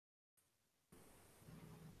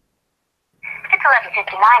It's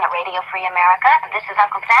 11:59 at Radio Free America, and this is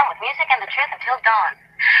Uncle Sam with music and the truth until dawn.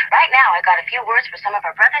 Right now, I got a few words for some of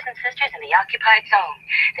our brothers and sisters in the occupied zone.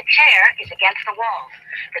 The chair is against the wall.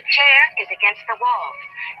 The chair is against the wall.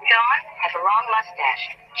 John has a long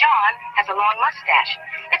mustache. John has a long mustache.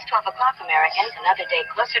 It's 12 o'clock, Americans, another day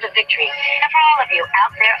closer to victory. And for all of you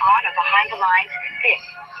out there on or behind the lines, this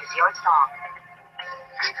is your song.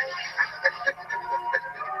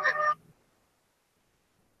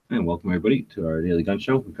 And welcome everybody to our Daily Gun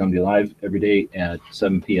Show. We come to you live every day at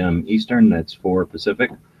 7 p.m. Eastern, that's 4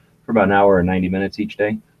 Pacific, for about an hour and 90 minutes each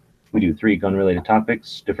day. We do 3 gun-related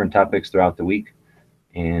topics, different topics throughout the week,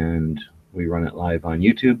 and we run it live on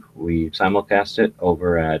YouTube. We simulcast it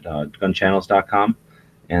over at gunchannels.com,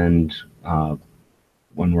 and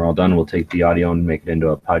when we're all done, we'll take the audio and make it into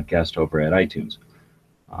a podcast over at iTunes.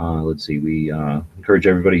 Let's see, we encourage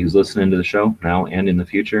everybody who's listening to the show now and in the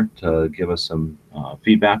future to give us some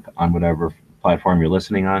feedback on whatever platform you're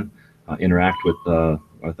listening on. Interact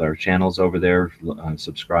with our channels over there,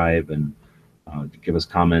 subscribe, and give us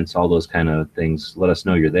comments, all those kind of things. Let us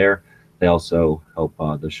know you're there. They also help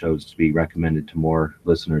the shows to be recommended to more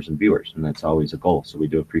listeners and viewers, and that's always a goal. So we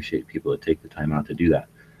do appreciate people that take the time out to do that.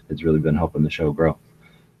 It's really been helping the show grow.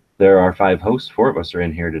 There are 5 hosts. 4 of us are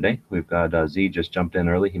in here today. We've got Z just jumped in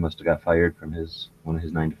early. He must have got fired from one of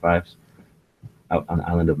his 9-to-5s out on the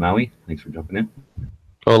island of Maui. Thanks for jumping in.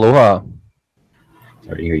 Aloha.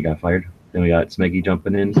 Sorry to hear you got fired. Then we got Smeggy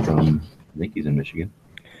jumping in from, I think he's in Michigan.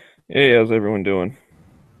 Hey, how's everyone doing?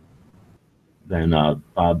 Then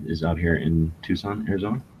Bob is out here in Tucson,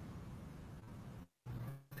 Arizona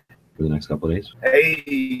for the next couple of days.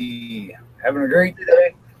 Hey, having a great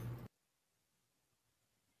day.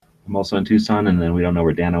 I'm also in Tucson, and then we don't know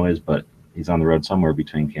where Dano is, but he's on the road somewhere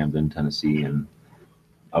between Camden, Tennessee, and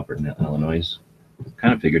Upper Illinois.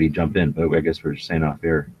 Kind of figured he'd jump in, but I guess we're just saying off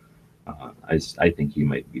air. I think he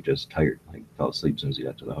might be just tired, like fell asleep as soon as he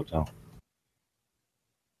got to the hotel.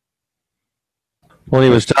 Well, he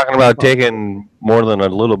was talking about taking more than a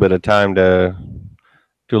little bit of time to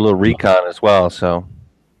do a little recon as well, so.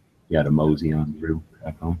 He had a mosey on through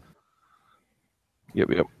back home.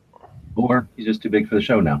 Yep. Or he's just too big for the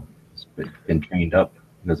show now. He's been trained up.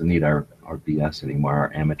 He doesn't need our BS anymore,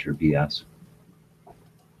 our amateur BS.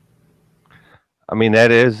 I mean, that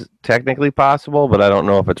is technically possible, but I don't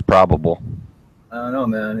know if it's probable. I don't know,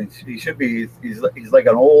 man. He should be. He's like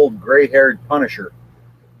an old gray-haired Punisher.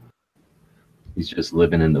 He's just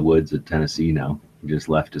living in the woods of Tennessee now. He just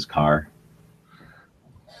left his car.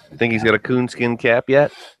 Think he's got a coonskin cap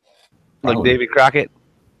yet? Like Probably. Davy Crockett?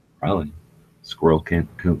 Probably. Squirrel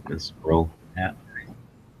hat.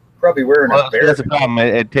 Probably wearing a bear. That's the problem.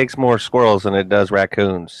 It takes more squirrels than it does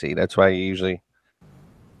raccoons. See, that's why you usually.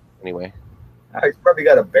 Anyway. He's probably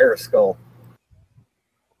got a bear skull.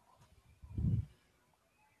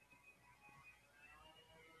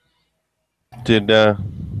 Did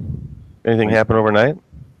anything happen overnight?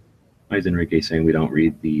 Why is Enrique saying we don't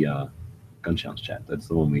read the Gun Challenge chat? That's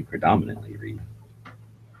the one we predominantly read.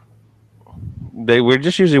 We're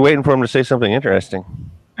just usually waiting for him to say something interesting.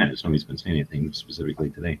 I just nobody's been saying anything specifically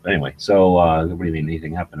today. But anyway, so what do you mean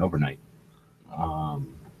anything happened overnight? I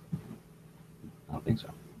don't think so.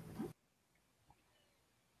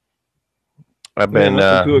 I've been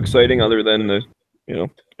nothing too exciting other than the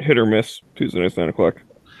hit or miss Tuesday night 9 o'clock.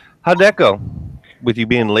 How'd that go? With you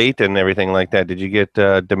being late and everything like that, did you get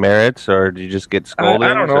demerits or did you just get scolded?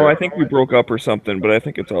 I don't know. I think we broke up or something, but I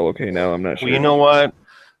think it's all okay now. I'm not sure. Well, you know what?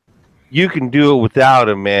 You can do it without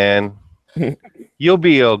him, man. You'll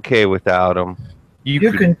be okay without him. You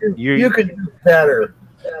can do better.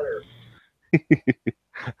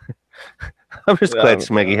 I'm just glad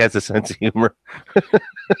Smeggy has a sense of humor.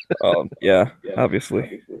 Yeah,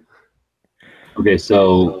 obviously. Okay,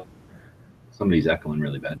 so somebody's echoing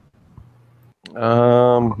really bad.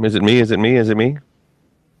 Is it me? Is it me? Is it me?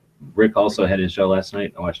 Rick also had his show last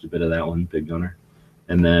night. I watched a bit of that one, Big Donor.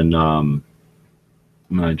 And then I'm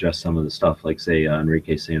going to address some of the stuff, like say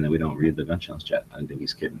Enrique saying that we don't read the Gun Channels chat. I think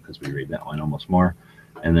he's kidding because we read that one almost more.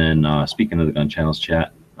 And then speaking of the Gun Channels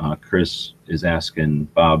chat, Chris is asking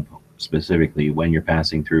Bob specifically when you're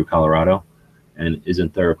passing through Colorado. And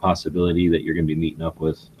isn't there a possibility that you're going to be meeting up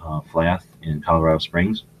with Flath in Colorado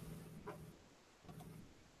Springs?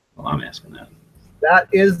 Well, I'm asking that. That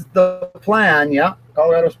is the plan, yeah.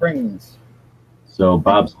 Colorado Springs. So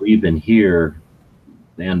Bob's leaving here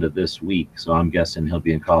the end of this week, so I'm guessing he'll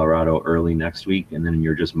be in Colorado early next week, and then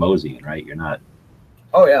you're just moseying, right? You're not.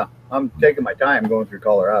 Oh yeah, I'm taking my time going through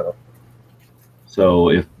Colorado. So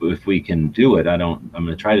if we can do it, I'm going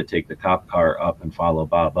to try to take the cop car up and follow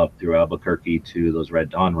Bob up through Albuquerque to those Red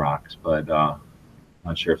Dawn rocks, but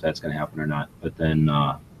Not sure if that's going to happen or not. But then,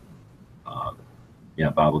 yeah,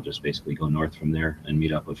 Bob will just basically go north from there and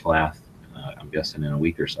meet up with Flath. I'm guessing in a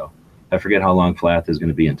week or so. I forget how long Flath is going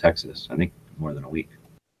to be in Texas. I think more than a week.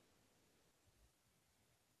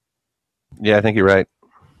 Yeah, I think you're right.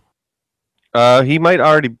 He might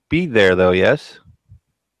already be there, though, yes?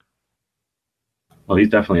 Well, he's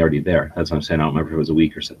definitely already there. That's what I'm saying. I don't remember if it was a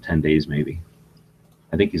week or 10 days, maybe.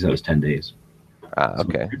 I think he said it was 10 days.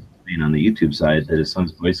 Okay. So, on the YouTube side, that his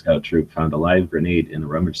son's Boy Scout troop found a live grenade in a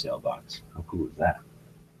rummage sale box. How cool is that?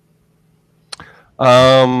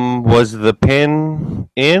 Was the pin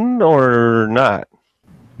in or not?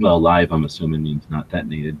 Well, live, I'm assuming, means not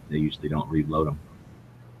detonated. They usually don't reload them.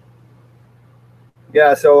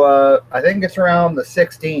 Yeah, so I think it's around the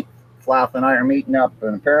 16th. Flath and I are meeting up,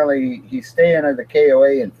 and apparently he's staying at the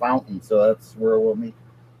KOA in Fountain, so that's where we'll meet.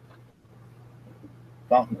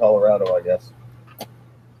 Fountain, Colorado, I guess.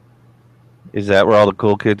 Is that where all the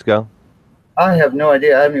cool kids go? I have no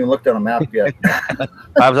idea. I haven't even looked on a map yet.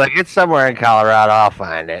 I was like, it's somewhere in Colorado. I'll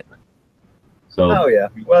find it. So, Oh, yeah.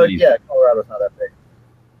 Well, yeah, Colorado's not that big.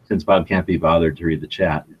 Since Bob can't be bothered to read the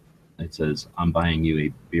chat, it says, I'm buying you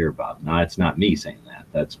a beer, Bob. No, it's not me saying that.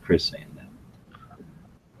 That's Chris saying that.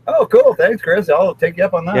 Oh, cool. Thanks, Chris. I'll take you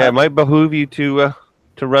up on that. Yeah, it might behoove you to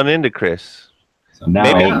run into Chris. So now,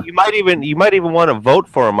 Maybe you might even want to vote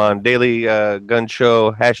for him on Daily Gun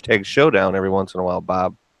Show #Showdown every once in a while,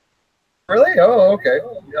 Bob. Really? Oh, okay.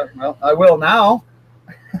 Yeah, well, I will now.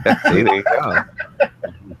 See, there you go.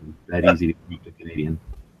 that easy to keep the Canadian.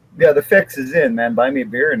 Yeah, the fix is in, man. Buy me a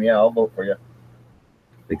beer, and yeah, I'll vote for you.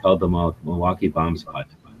 They called them Milwaukee Bomb Squad.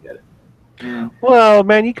 I get it. Well,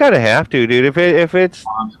 man, you kind of have to, dude. If it's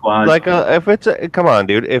Bomb Squad. like come on,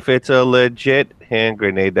 dude. If it's a legit hand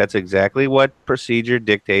grenade, that's exactly what procedure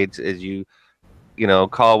dictates. Is you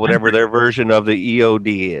call whatever their version of the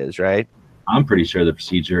EOD is, right? I'm pretty sure the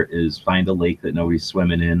procedure is find a lake that nobody's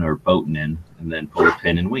swimming in or boating in, and then pull a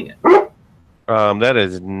pin and wing it. That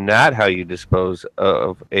is not how you dispose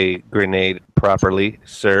of a grenade properly,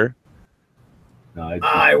 sir. No,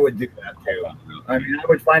 I would do that too. I mean, I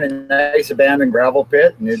would find a nice abandoned gravel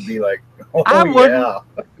pit, and it'd be like, oh, yeah.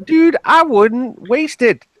 Dude, I wouldn't waste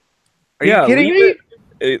it. Are you kidding me?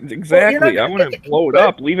 Exactly. I want to blow it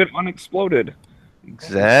up. Leave it unexploded.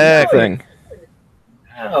 Exactly.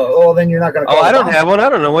 Oh, well, then you're not going to. Oh, I don't have one. I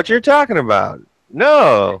don't know what you're talking about.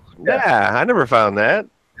 No. Yeah, I never found that.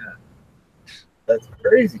 That's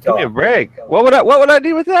crazy Give talk. me a break. What would I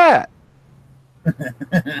do with that?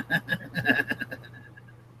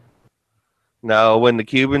 Now, when the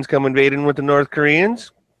Cubans come invading with the North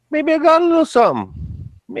Koreans, maybe I got a little something.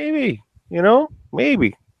 Maybe,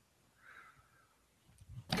 maybe.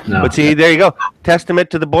 No. But see, there you go.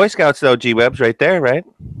 Testament to the Boy Scouts, though, G-Webs, right there, right?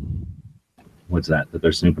 What's that? That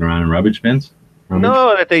they're snooping around in rubbish bins?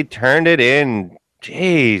 No, that they turned it in.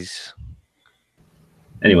 Jeez.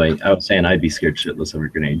 Anyway, I was saying I'd be scared shitless of a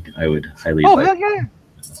grenade. I would highly. Oh, hell yeah.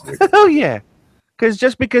 Hell yeah. Because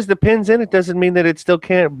just because the pin's in it doesn't mean that it still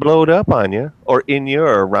can't blow it up on you, or in you,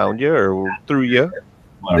 or around you, or through you.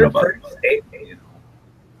 I don't know about safe,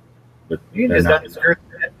 but you can just unscrew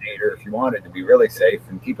the detonator if you wanted to be really safe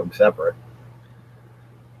and keep them separate.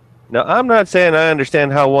 Now, I'm not saying I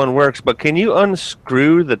understand how one works, but can you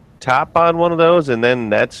unscrew the top on one of those, and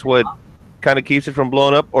then that's what kind of keeps it from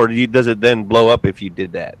blowing up, or does it then blow up if you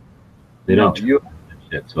did that? They don't.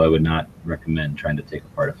 Shit, so I would not recommend trying to take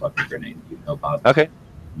apart a fucking grenade. Bob. Okay.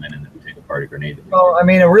 And then take apart a grenade. Well, I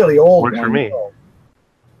mean, a really old works one. for me.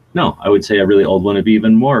 No, I would say a really old one would be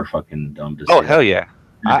even more fucking dumb to say. Oh, hell yeah.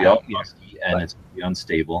 It'd be all rusty and it's be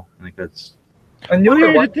unstable. I think that's. A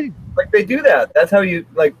newer one, like they do that. That's how you,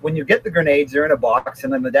 like, when you get the grenades, they're in a box,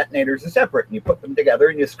 and then the detonators are separate, and you put them together,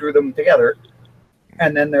 and you screw them together,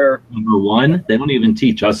 and then they're. Number one, they don't even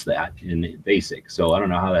teach us that in basic, so I don't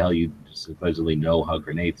know how the hell you supposedly know how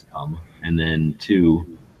grenades come. And then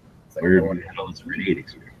two, where do you handle this grenade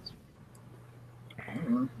experience?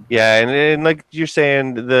 Yeah, and like you're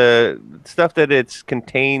saying, the stuff that it's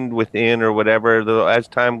contained within or whatever, as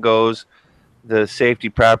time goes, the safety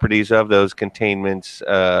properties of those containments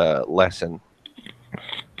lessen.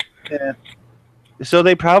 Yeah. So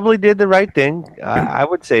they probably did the right thing. I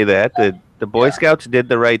would say that the Boy Scouts did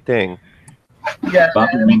the right thing. Yeah, Bob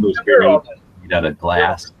remembers grenades made out of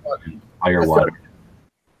glass and fire water.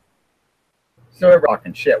 So we're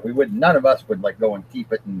rocking shit. None of us would like go and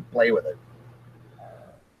keep it and play with it.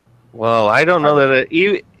 Well, I don't know that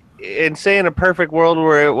in saying a perfect world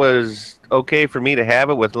where it was okay for me to have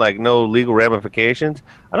it with like no legal ramifications,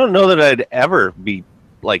 I don't know that I'd ever be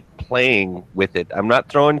like playing with it. I'm not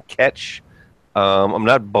throwing catch. I'm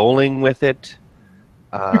not bowling with it.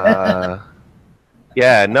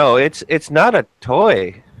 Yeah, no, it's not a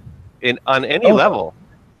toy on any Oh. level.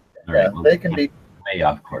 All Yeah, right, well, they can be. way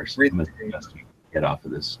off course. Read- I'm gonna suggest we get off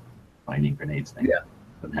of this finding grenades thing. Yeah.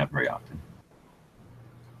 Doesn't happen very often.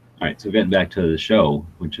 All right, so getting back to the show,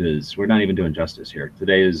 which is we're not even doing justice here.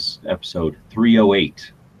 Today is episode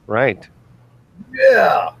 308. Right.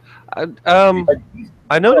 Yeah.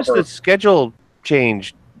 I noticed the schedule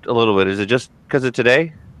changed a little bit. Is it just because of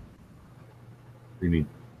today? What do you mean?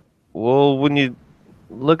 Well, when you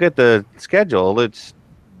look at the schedule, it's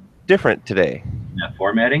different today. That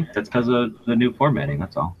formatting? That's because of the new formatting.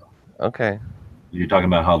 That's all. Okay. You're talking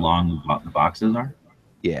about how long the boxes are?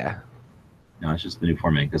 Yeah. No, it's just the new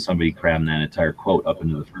formatting because somebody crammed that entire quote up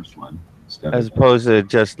into the first one instead As of. opposed to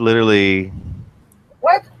just literally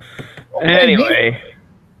What? Anyway,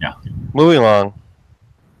 moving along.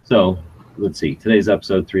 So let's see. Today's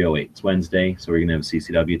episode 308. It's Wednesday, so we're gonna have a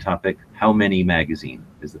CCW topic. How many magazine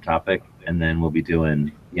is the topic, and then we'll be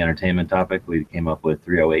doing the entertainment topic. We came up with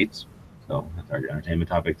 308s, so that's our entertainment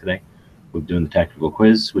topic today. We're doing the tactical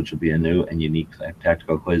quiz, which will be a new and unique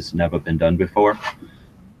tactical quiz, never been done before.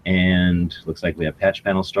 And looks like we have patch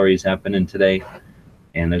panel stories happening today,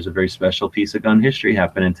 and there's a very special piece of gun history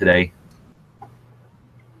happening today.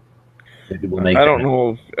 Maybe we'll make I don't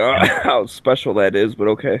that- know how special that is, but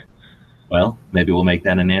okay. Well, maybe we'll make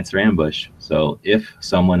that an answer ambush. So if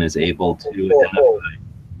someone is able to Oh,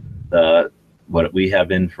 identify what we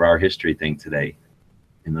have in for our history thing today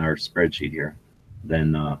in our spreadsheet here,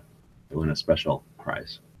 then they win a special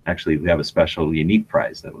prize. Actually, we have a special unique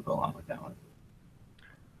prize that will go along with that one.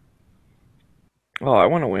 Oh, I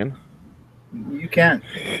want to win. You can.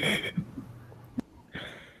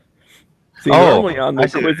 See, Oh, normally on I the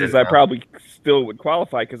see what it quizzes, is I now. probably still would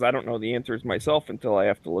qualify because I don't know the answers myself until I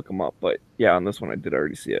have to look them up. But yeah, on this one, I did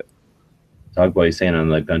already see it. Dogboy is saying on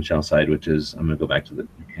the gun shell side, which is, I'm going to go back to the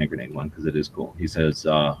hand grenade one because it is cool. He says,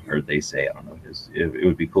 or they say, I don't know, it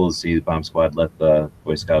would be cool to see the bomb squad let the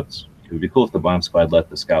Boy Scouts, it would be cool if the bomb squad let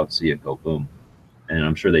the scouts see it go boom. And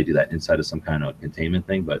I'm sure they do that inside of some kind of containment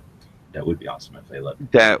thing, but that would be awesome if they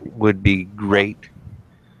let. That would be great.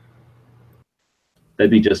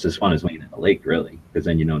 That'd be just as fun as winging at the lake, really, because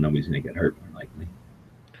then you know nobody's going to get hurt, more likely.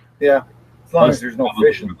 Yeah. As long Plus, as there's no probably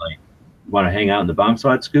fishing. like, want to hang out in the bomb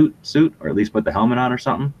squad suit, or at least put the helmet on or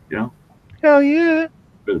something, you know? Hell yeah.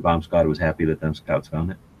 Sure the bomb squad was happy that them scouts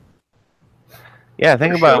found it. Yeah,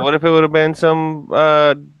 think For about it. sure. What if it would have been some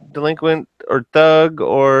delinquent or thug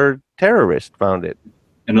or terrorist found it?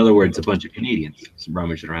 In other words, a bunch of Canadians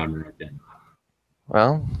rummaging around right then.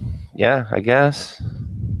 Well, yeah, I guess.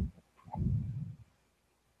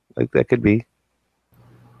 Like that could be.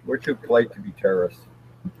 We're too polite to be terrorists.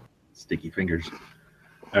 Sticky fingers.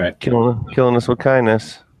 All right. Killing us with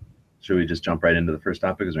kindness. Should we just jump right into the first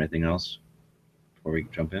topic? Is there anything else before we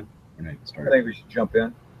jump in? We're not even I started. think we should jump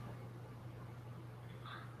in.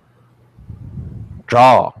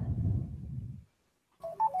 Draw.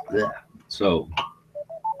 So,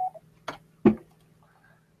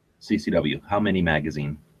 CCW, how many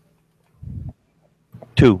magazine?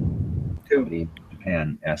 2. Two. Somebody in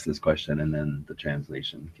Japan asked this question, and then the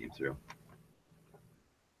translation came through.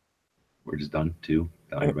 We're just done. 2.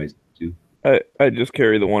 Down everybody's 2. I just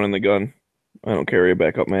carry the one in the gun. I don't carry a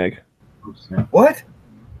backup mag. Oops, yeah. What?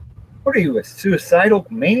 What are you, a suicidal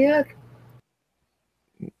maniac?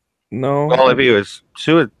 No. Well, if he was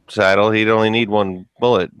suicidal, he'd only need 1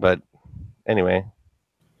 bullet. But anyway,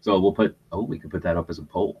 So we'll put. Oh, we could put that up as a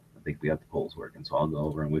poll. I think we got the polls working. So I'll go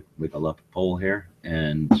over and wiggle up a poll here.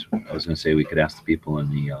 And I was going to say we could ask the people in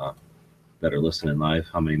the that are listening live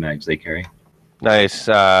how many mags they carry. nice.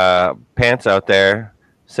 Pants out there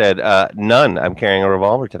said none. I'm carrying a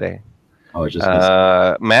revolver today. Oh, it's just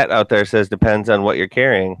Matt out there says depends on what you're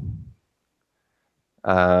carrying.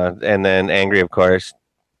 And then Angry, of course.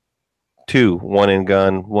 2, 1 in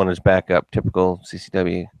gun, 1 is backup. Typical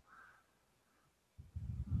CCW.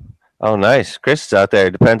 Oh, nice. Chris is out there.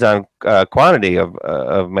 Depends on quantity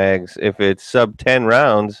of mags. If it's sub 10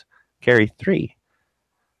 rounds, carry 3.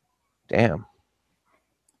 Damn.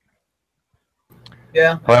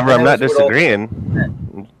 Yeah. However, I'm not That was what all-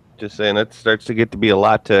 disagreeing. Just saying it starts to get to be a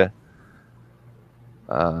lot to.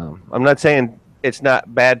 I'm not saying it's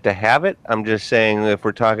not bad to have it. I'm just saying if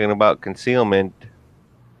we're talking about concealment,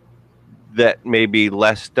 that may be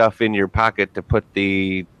less stuff in your pocket to put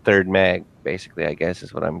the 3rd mag. Basically, I guess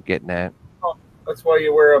is what I'm getting at. That's why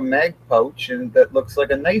you wear a mag pouch and that looks like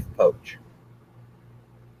a knife pouch.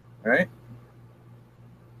 Right?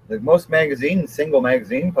 Like most magazines, single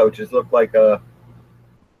magazine pouches look like a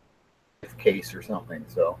case or something,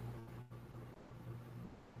 so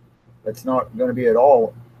that's not going to be at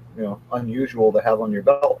all, unusual to have on your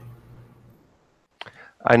belt.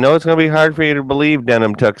 I know it's going to be hard for you to believe,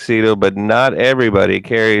 Denim Tuxedo, but not everybody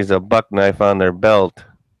carries a buck knife on their belt.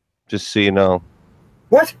 Just so you know.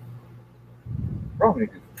 What? Wrong with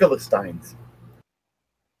you, Philistines.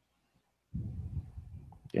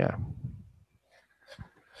 Yeah.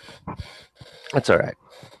 That's all right.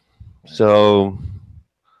 So,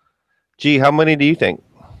 gee, how many do you think?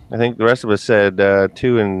 I think the rest of us said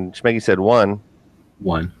 2, and Schmeggy said 1.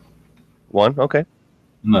 1. 1? Okay.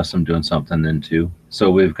 Unless I'm doing something, then 2.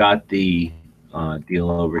 So we've got the deal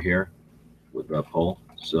over here with the poll.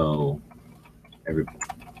 So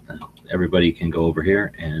everybody can go over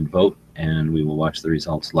here and vote, and we will watch the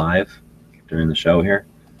results live during the show here.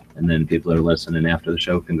 And then people that are listening after the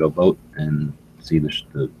show can go vote and see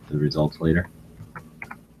the results later.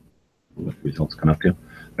 What the results come up to.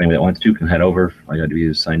 If anybody that wants to can head over. All you got to do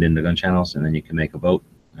is sign in to Gun Channels, and then you can make a vote.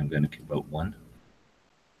 I'm going to vote 1.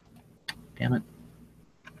 Damn it.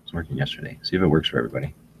 It was working yesterday. See if it works for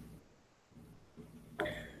everybody.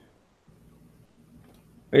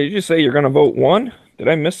 Did you just say you're going to vote 1? Did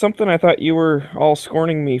I miss something? I thought you were all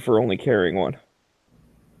scorning me for only carrying 1.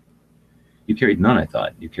 You carried none, I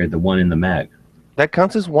thought. You carried the 1 in the mag. That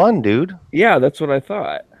counts as 1, dude. Yeah, that's what I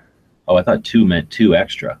thought. Oh, I thought 2 meant 2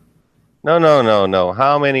 extra. No.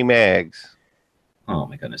 How many mags? Oh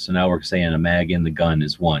my goodness. So now we're saying a mag in the gun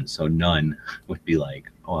is 1. So none would be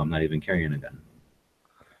like, oh, I'm not even carrying a gun.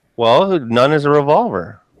 Well, none is a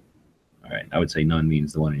revolver. All right. I would say none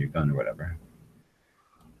means the 1 in your gun or whatever.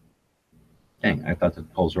 Dang, I thought the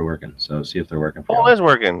polls were working. So see if they're working for you. Poll is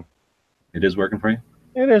working. It is working for you?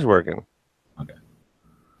 It is working. Okay.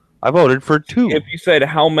 I voted for 2. If you said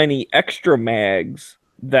how many extra mags,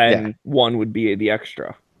 then 1 would be the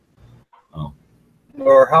extra. Oh.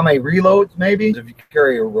 Or how many reloads, maybe? If you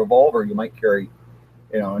carry a revolver, you might carry,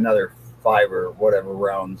 another 5 or whatever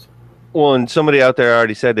rounds. Well, and somebody out there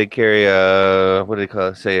already said they carry a, what did they call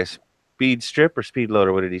it? Say a speed strip or speed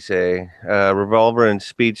loader? What did he say? Revolver and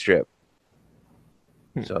speed strip.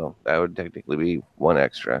 So that would technically be 1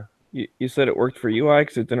 extra. You said it worked for you, Ike,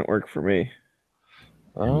 'cause it didn't work for me.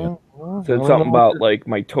 Oh, It said something about like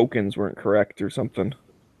my tokens weren't correct or something.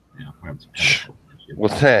 Yeah.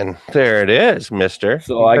 Well, then there it is, mister.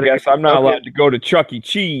 So I guess I'm not allowed to go to Chuck E.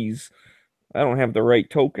 Cheese. I don't have the right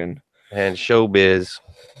token. And showbiz,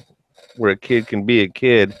 where a kid can be a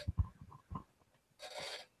kid.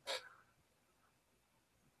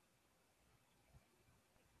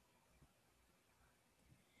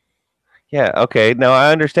 Yeah, okay. Now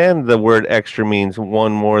I understand the word extra means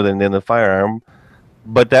 1 more than in the firearm,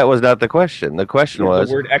 but that was not the question. The question was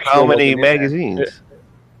the word extra how many wasn't in there. magazines?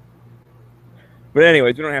 But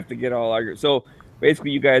anyways, we don't have to get all argued. So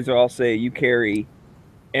basically, you guys all say you carry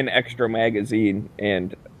an extra magazine,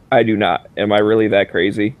 and I do not. Am I really that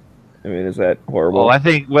crazy? I mean, is that horrible? Well, I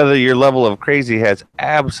think whether your level of crazy has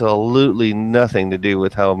absolutely nothing to do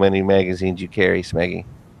with how many magazines you carry, Smeggy.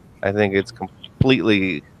 I think it's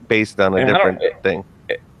completely based on a different thing.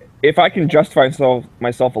 If I can justify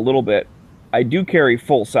myself a little bit, I do carry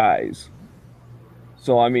full size.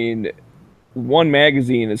 So, I mean, 1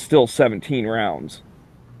 magazine is still 17 rounds.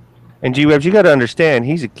 And G-Webs, you got to understand,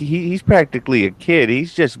 he's practically a kid.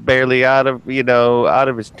 He's just barely out of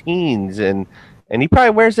his teens, and he probably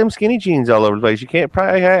wears them skinny jeans all over the place. You can't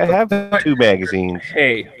probably have 2 magazines.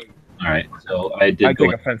 Hey. All right. So I take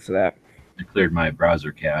offense to that. I cleared my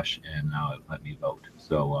browser cache, and now it let me vote.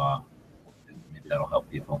 So maybe that'll help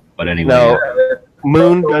people. But anyway. No,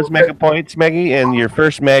 Moon does make a point, Smeggy, and your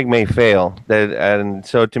first mag may fail. And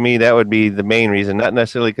so to me, that would be the main reason. Not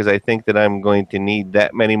necessarily because I think that I'm going to need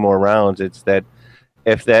that many more rounds. It's that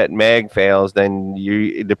if that mag fails, then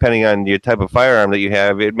you, depending on your type of firearm that you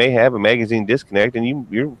have, it may have a magazine disconnect, and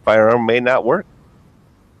your firearm may not work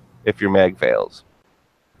if your mag fails.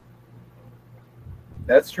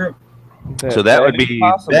 That's true. So that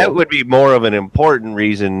would be more of an important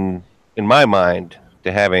reason in my mind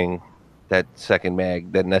to having that second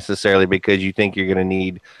mag than necessarily because you think you're going to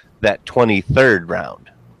need that 23rd round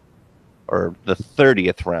or the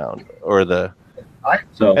 30th round or the.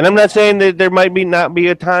 And I'm not saying that there might not be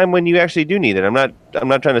a time when you actually do need it. I'm not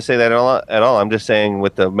trying to say that at all. I'm just saying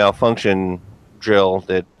with the malfunction drill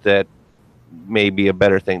that may be a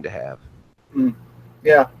better thing to have.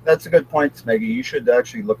 Yeah, that's a good point, Smeggy. You should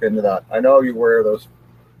actually look into that. I know you wear those,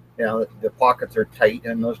 the pockets are tight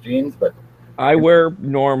in those jeans, but I wear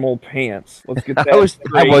normal pants. Let's get that I was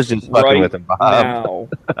just fucking with him, Bob. Now.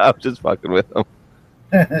 I was just fucking with him.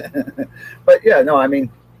 But yeah, no, I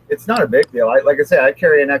mean, it's not a big deal. Like I say, I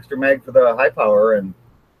carry an extra mag for the high power, and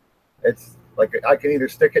it's Like I can either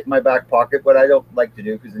stick it in my back pocket, but I don't like to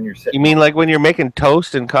do because then you're sitting. You mean like when you're making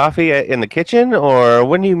toast and coffee in the kitchen, or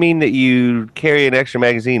when do you mean that you carry an extra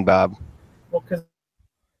magazine, Bob? Well, because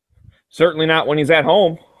Certainly not when he's at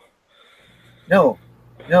home, no,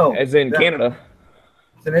 as in Canada.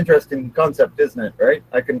 It's an interesting concept, isn't it? Right?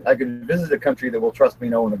 I can visit a country that will trust me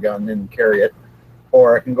to own a gun and carry it,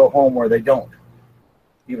 or I can go home where they don't,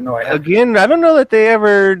 even though I have. Again, I don't know that they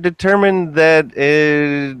ever determined that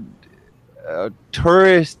a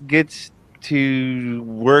tourist gets to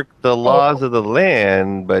work the laws of the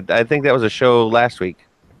land, but I think that was a show last week.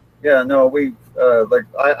 Yeah, no, we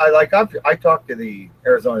I talked to the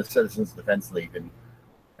Arizona Citizens Defense League,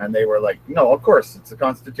 and they were like, no, of course it's the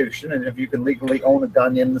Constitution, and if you can legally own a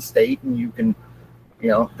gun in the state, and you can,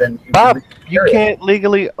 then Bob, you can't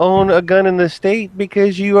legally own a gun in the state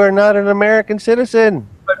because you are not an American citizen.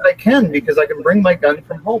 But I can, because I can bring my gun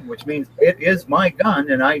from home, which means it is my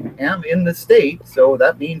gun, and I am in the state, so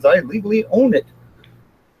that means I legally own it.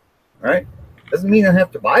 Right? Doesn't mean I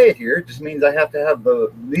have to buy it here. It just means I have to have the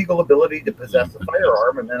legal ability to possess a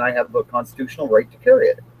firearm, and then I have the constitutional right to carry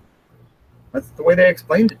it. That's the way they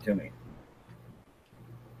explained it to me.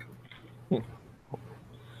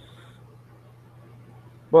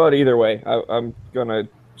 But either way, I'm gonna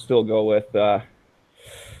still go with. I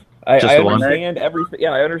understand everything.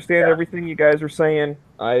 Yeah, I understand everything you guys are saying.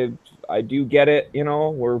 I do get it.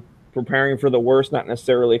 We're preparing for the worst, not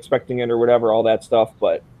necessarily expecting it or whatever, all that stuff.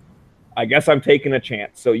 But I guess I'm taking a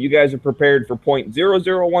chance. So you guys are prepared for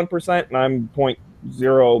 0.001%, and I'm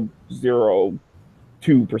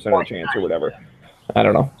 0.002% chance or whatever. I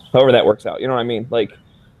don't know. However that works out. You know what I mean? Like,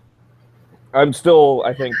 I'm still,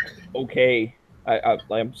 I think, okay.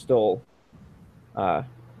 I'm still, I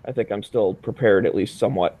think I'm still prepared at least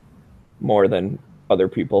somewhat more than other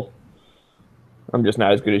people. I'm just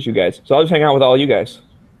not as good as you guys. So I'll just hang out with all you guys.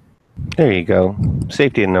 There you go.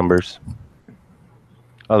 Safety in numbers.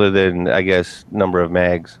 Other than, I guess, number of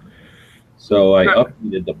mags. So I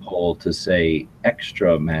updated the poll to say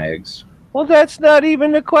extra mags. Well, that's not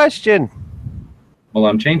even a question. Well,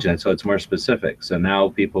 I'm changing it so it's more specific. So now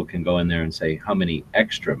people can go in there and say how many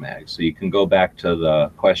extra mags. So you can go back to the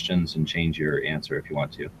questions and change your answer if you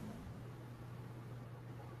want to.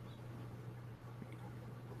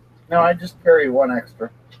 No, I just carry one extra.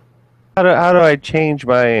 How do I change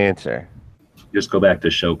my answer? Just go back to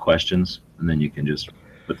show questions, and then you can just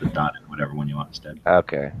put the dot in whatever one you want instead.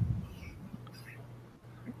 Okay.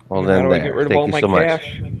 Well, How then do I get rid of all thank you my so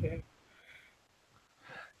cash? much.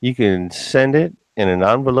 You can send it in an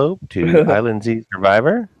envelope to Island Z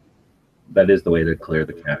Survivor. That is the way to clear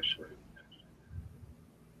the cache.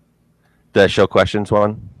 The show questions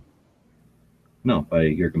one. No, by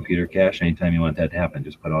your computer cache. Anytime you want that to happen,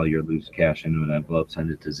 just put all your loose cash into an envelope,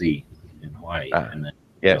 send it to Z in Hawaii, and then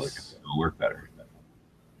Yes. it'll work better.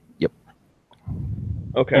 Yep.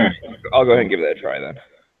 Okay. All right. I'll go ahead and give that a try then.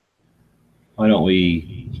 Why don't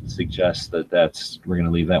we suggest that we're going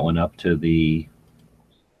to leave that one up to the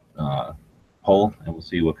poll, and we'll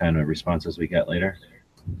see what kind of responses we get later.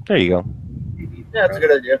 There you go. Yeah, that's a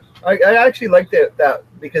good idea. I actually like that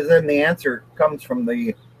because then the answer comes from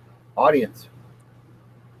the audience.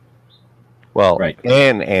 Well, Right.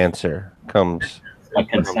 an answer comes A from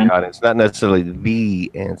consent. God. It's not necessarily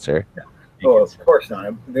the answer. Oh, of course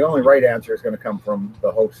not. The only right answer is going to come from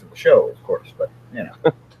the host of the show, of course. But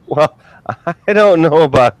Well, I don't know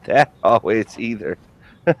about that always either.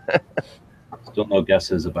 Still no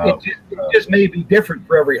guesses about. it just may be different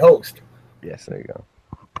for every host. Yes, there you go.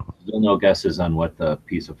 Still no guesses on what the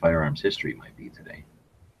piece of firearms history might be today.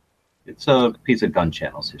 It's a piece of gun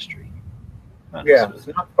channels history. Not Yeah, necessarily. it's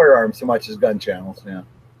not firearms so much as gun channels. Yeah.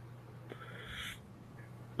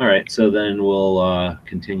 All right, so then we'll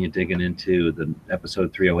continue digging into the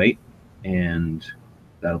episode 308, and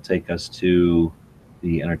that'll take us to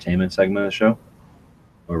the entertainment segment of the show,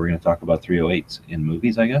 where we're going to talk about 308s in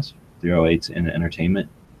movies, I guess. 308s in entertainment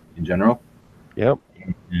in general. Yep.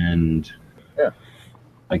 And Yeah.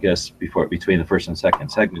 I guess between the first and second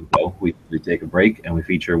segment, though, we take a break and we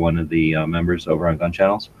feature one of the members over on Gun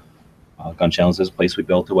Channels. Gun Channels is a place we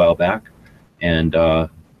built a while back, and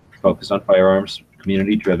focused on firearms,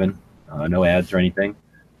 community driven, no ads or anything,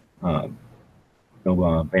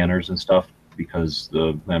 no banners and stuff, because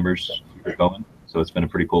the members are going. So it's been a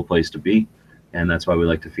pretty cool place to be, and that's why we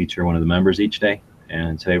like to feature one of the members each day.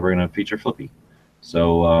 And today we're going to feature Flippy.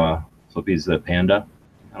 So Flippy's the panda.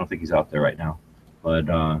 I don't think he's out there right now, but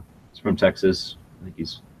he's from Texas. I think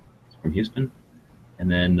he's from Houston. And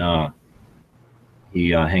then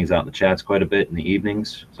he hangs out in the chats quite a bit in the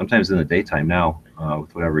evenings, sometimes in the daytime now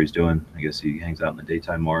with whatever he's doing. I guess he hangs out in the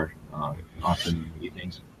daytime more often in the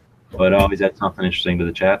evenings. but always adds something interesting to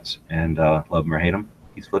the chats, and love him or hate him,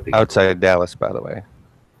 he's Flippy. Outside Dallas, by the way.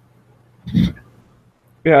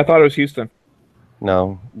 Yeah, I thought it was Houston.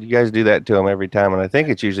 No, you guys do that to him every time, and I think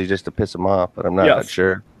it's usually just to piss him off, but I'm not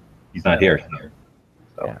sure. He's not here.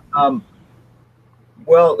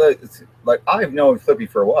 Well, it's like I've known Flippy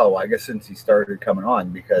for a while, I guess since he started coming on,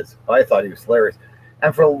 because I thought he was hilarious.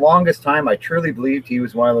 And for the longest time, I truly believed he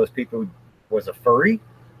was one of those people who was a furry,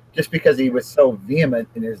 just because he was so vehement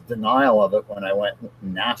in his denial of it when I went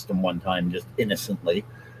and asked him one time just innocently.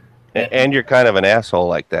 And you're kind of an asshole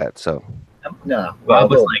like that, so. No. Bob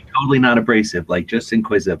was like totally not abrasive, like just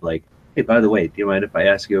inquisitive, like, hey, by the way, do you mind if I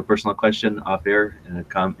ask you a personal question off air in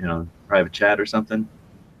a private chat or something?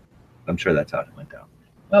 I'm sure that's how it went down.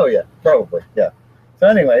 Oh yeah, probably, yeah. So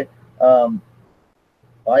anyway,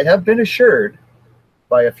 I have been assured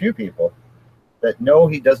by a few people that no,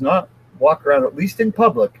 he does not walk around, at least in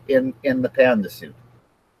public, in the panda suit.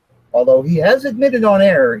 Although he has admitted on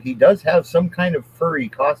air he does have some kind of furry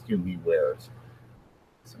costume he wears.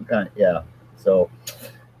 Some kind of, yeah. So,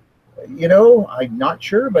 I'm not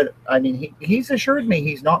sure, but I mean, he's assured me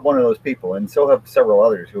he's not one of those people, and so have several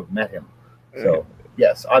others who have met him. So,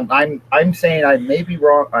 yes, I'm saying I may be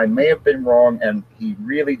wrong. I may have been wrong, and he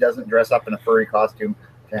really doesn't dress up in a furry costume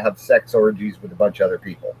to have sex orgies with a bunch of other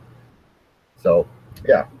people. So,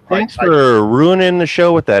 yeah. Thanks for ruining the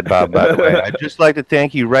show with that, Bob, by the way. I'd just like to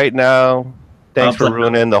thank you right now. Thanks for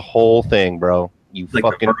ruining the whole thing, bro. You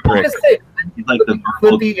fucking prick. He's like the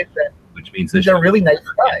Flippy, which means he's a really nice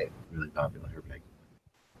guy. Really popular here, Meg.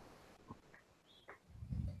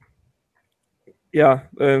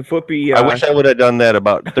 Yeah, Flippy. I wish I would have done that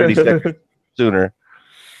about 30 seconds sooner.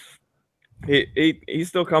 He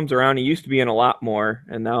still comes around. He used to be in a lot more,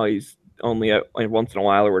 and now he's only once in a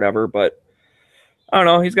while or whatever. But I don't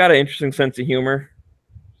know. He's got an interesting sense of humor.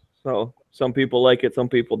 So some people like it, some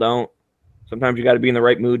people don't. Sometimes you got to be in the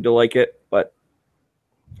right mood to like it. But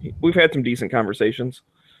we've had some decent conversations.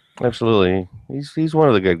 Absolutely, he's one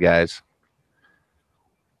of the good guys.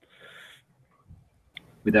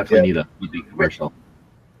 We definitely need a TV commercial.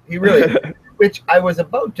 He really, which I was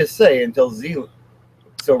about to say until Z.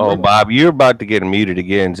 So Bob, you're about to get muted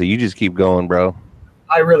again, so you just keep going, bro.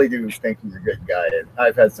 I really do think he's a good guy, and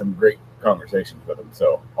I've had some great conversations with him.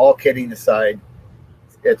 So, all kidding aside,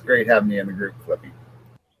 it's great having you in the group, Flippy.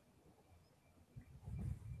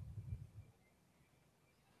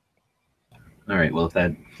 All right. Well, if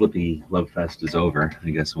that Flippy Love Fest is over, I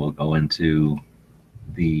guess we'll go into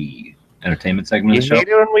the entertainment segment of the show. You hate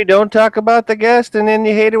it when we don't talk about the guest, and then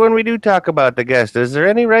you hate it when we do talk about the guest. Is there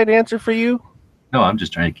any right answer for you? No, I'm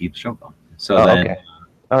just trying to keep the show going. So then, okay.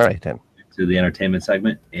 All right then. To the entertainment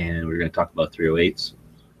segment, and we're going to talk about 308s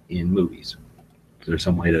in movies. Is there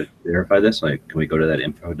some way to verify this? Like, can we go to that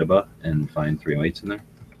info deba and find 308s in there?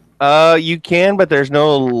 You can, but there's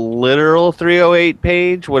no literal 308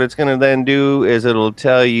 page. What it's going to then do is it'll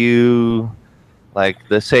tell you, like,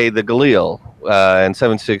 the Galil and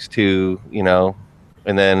 762,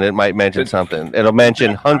 and then it might mention something. It'll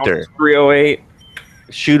mention Hunter. 308.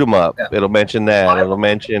 Shoot 'em up. Yeah. It'll mention that. It'll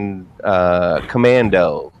mention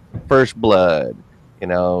Commando, First Blood,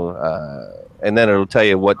 and then it'll tell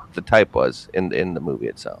you what the type was in the movie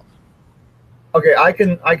itself. Okay, I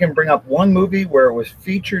can bring up one movie where it was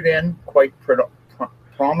featured in quite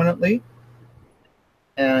prominently,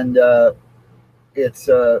 and it's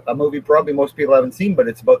a movie probably most people haven't seen, but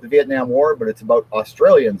it's about the Vietnam War, but it's about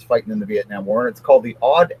Australians fighting in the Vietnam War, and it's called The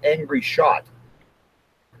Odd Angry Shot.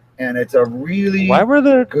 And it's a really Why were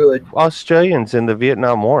there good Australians in the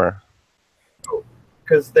Vietnam War?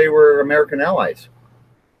 Because they were American allies.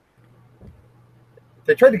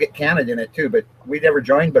 They tried to get Canada in it too, but we never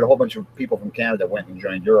joined. But a whole bunch of people from Canada went and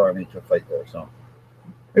joined your army to fight there. So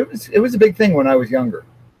it was a big thing when I was younger.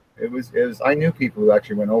 It was I knew people who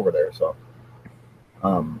actually went over there. So,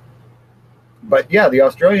 but yeah, the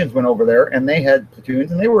Australians went over there and they had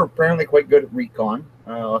platoons, and they were apparently quite good at recon.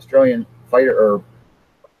 Australian fighter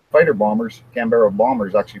bombers, Canberra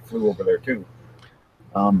bombers, actually flew over there too.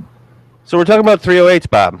 So we're talking about 308s,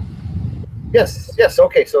 Bob. Yes.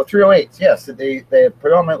 Okay, so 308s. Yes, they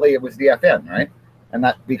predominantly it was the FN, right? And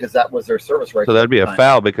that because that was their service right. So that'd be a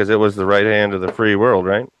foul because it was the right hand of the free world,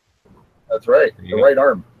 right? That's right, the right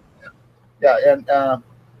arm. Yeah, and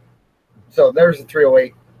so there's a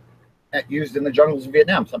 308 used in the jungles of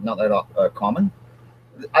Vietnam. Something not that common.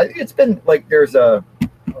 It's been like there's a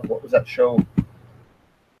what was that show?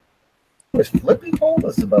 Was Flippy told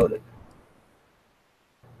us about it?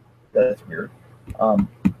 That's weird.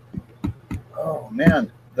 Oh man,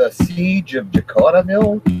 the Siege of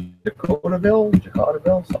Dakotaville,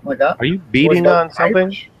 something like that. Are you beating on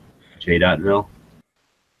something? J.Dotville.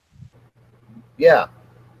 Yeah,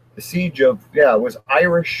 the siege of it was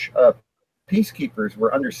Irish peacekeepers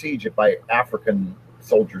were under siege by African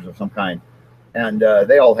soldiers of some kind, and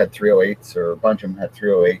they all had 308s, or a bunch of them had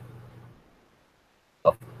 308.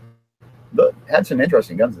 Had some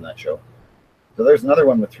interesting guns in that show. So there's another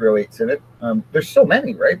one with 308s in it. There's so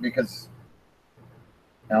many, right? Because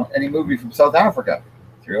any movie from South Africa,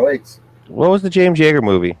 308s. What was the James Yeager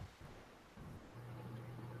movie?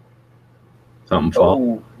 Something Falls.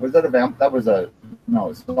 Oh, was that a vamp? That was a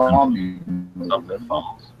zombie movie. Something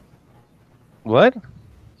Falls. What?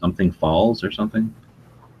 Something Falls or something.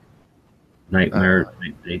 Nightmare,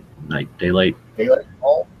 Daylight. Daylight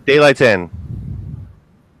Fall? Daylight's End.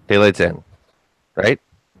 Daylight's End. Right?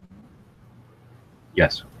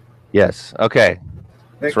 Yes. Yes. Okay.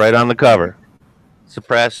 It's right on the cover.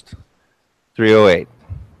 Suppressed 308.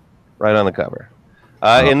 Right on the cover.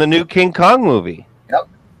 In the new King Kong movie, Yep.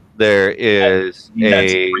 there is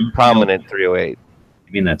a prominent 308.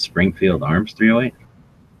 You mean that Springfield Arms 308?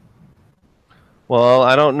 Well,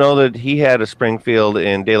 I don't know that he had a Springfield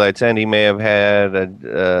in Daylight's End. He may have had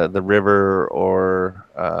the River or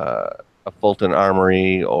a Fulton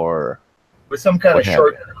Armory or With some kind What of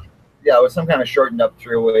short, with some kind of shortened up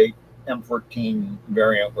 308 M14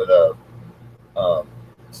 variant with a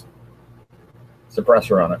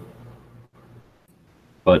suppressor on it.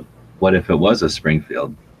 But what if it was a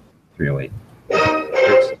Springfield 308?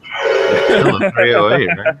 it's still a 308,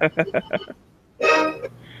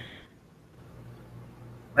 right?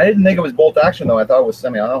 I didn't think it was bolt action though. I thought it was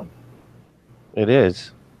semi-auto. It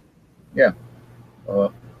is.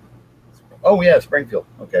 Oh yeah, Springfield.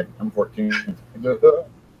 Okay, M14.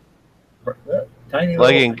 Tiny.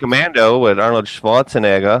 Like little- in Commando with Arnold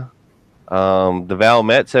Schwarzenegger, the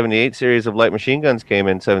Valmet 78 series of light machine guns came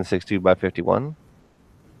in 7.62 by 51.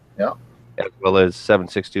 Yeah. As well as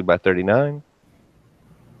 7.62 by 39.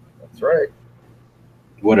 That's right.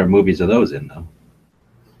 What are movies of those in, though?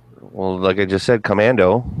 Well, like I just said,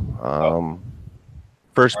 Commando.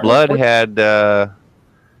 First Arnold Blood had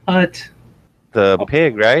What? the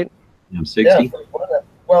pig, right? M60? Yeah.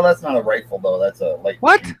 Well, that's not a rifle though. That's a light.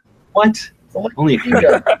 What? machine. What? It's a light Only a machine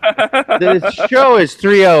gun. The show is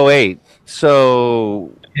 308.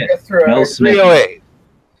 So That's right. Mel Smith. 308.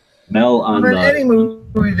 Mel on In any the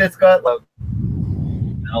movie that's got like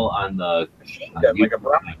Mel on the machine gun, like a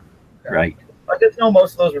Brown. right. I guess no,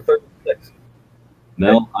 most of those were 36.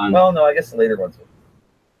 Mel on Well, no, I guess the later ones.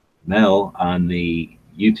 Mel on the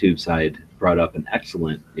YouTube side brought up an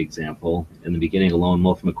excellent example in the beginning of Lone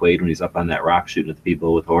Wolf McQuaid when he's up on that rock shooting at the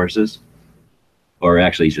people with horses. Or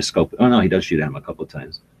actually, he's just scoping. Oh, no, he does shoot at him a couple of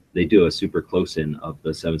times. They do a super close in of the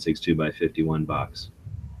 7.62 by 51 box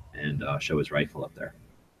and show his rifle up there.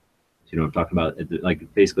 So you know what I'm talking about?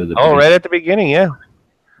 Like basically the. Oh, right at the beginning, yeah.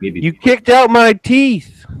 Maybe You kicked out my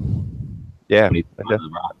teeth. Yeah. when he's on the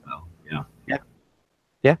rock, though. Yeah. Yeah.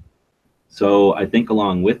 Yeah. So I think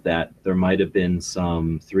along with that, there might have been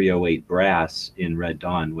some 308 brass in Red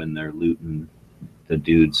Dawn when they're looting the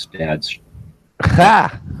dude's dad's.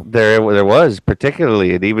 Ha! There was,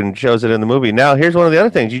 particularly. It even shows it in the movie. Now, here's one of the other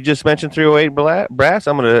things. You just mentioned 308 brass.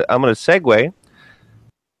 I'm gonna segue.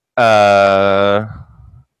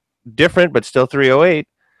 Different, but still 308.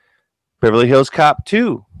 Beverly Hills Cop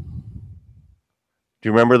 2. Do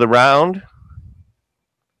you remember the round?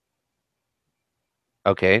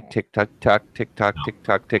 Okay, tick tock tock, tick tock, tick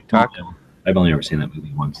tock, tick tock. I've only ever seen that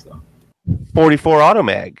movie once, though. 44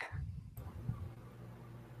 Automag.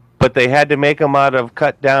 But they had to make them out of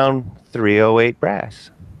cut down 308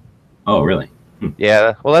 brass. Oh, really?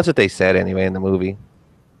 Yeah, well, that's what they said anyway in the movie.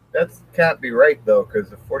 That can't be right though, because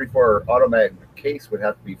the 44 automatic case would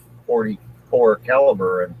have to be 44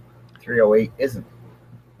 caliber, and 308 isn't.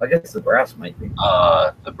 I guess the brass might be.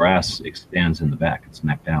 The brass expands in the back. It's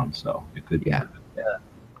neck down, so it could be. Yeah.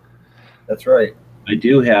 That's right. I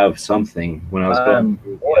do have something when I was going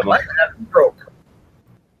through the ammo, My hat broke.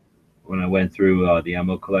 when I went through the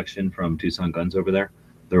ammo collection from Tucson Guns over there.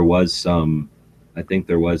 There was some, I think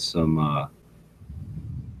there was some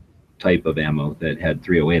type of ammo that had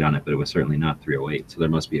 308 on it, but it was certainly not 308. So there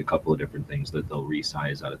must be a couple of different things that they'll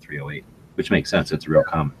resize out of 308, which makes sense. It's real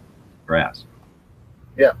common brass.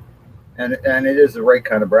 And it is the right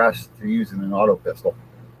kind of brass to use in an auto pistol.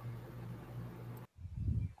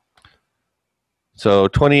 So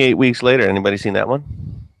 28 weeks later, anybody seen that one?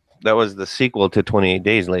 That was the sequel to 28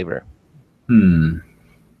 Days Later.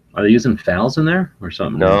 Are they using FALs in there or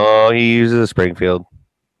something? No, he uses a Springfield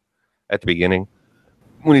at the beginning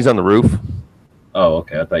when he's on the roof. Oh,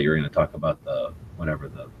 okay. I thought you were going to talk about the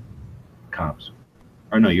cops.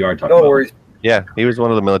 Or no, you are talking No about. worries. Yeah, he was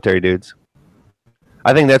one of the military dudes.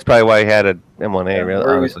 I think that's probably why he had a M1A, Yeah, really,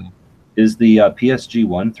 where honestly. Is the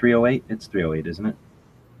PSG-1 308? It's 308, isn't it?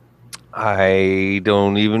 I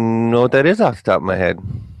don't even know what that is off the top of my head.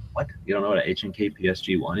 What? You don't know what an H&K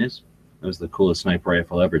PSG-1 is? It was the coolest sniper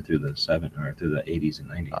rifle ever through the 80s and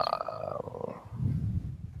 90s.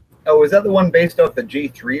 Oh, is that the one based off the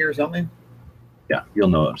G3 or something? Yeah, you'll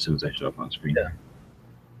know it as soon as I show up on screen. Yeah.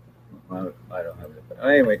 I don't have it. But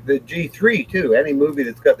anyway, the G3 too. Any movie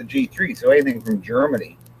that's got the G3, so anything from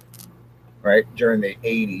Germany, right, during the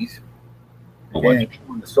 80s. Oh, The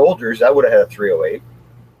soldiers, that would have had a 308.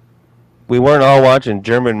 We weren't all watching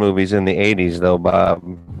German movies in the 80s, though, Bob.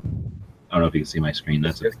 I don't know if you can see my screen.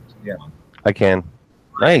 That's yeah. I can.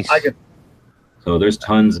 Nice. I can. So there's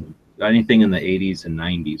tons of anything in the 80s and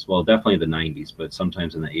 90s. Well, definitely the 90s, but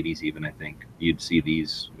sometimes in the 80s even, I think you'd see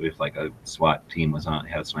these if like a SWAT team was on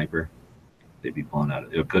had a sniper, they'd be pulling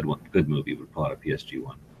out a good movie would pull out a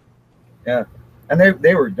PSG-1. Yeah, and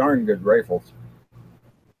they were darn good rifles.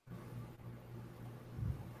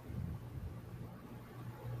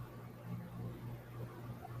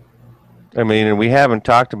 I mean, we haven't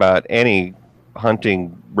talked about any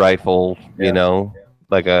hunting rifle, you know,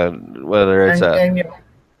 like whether it's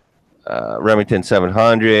Remington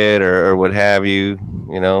 700 or what have you,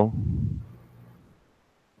 you know.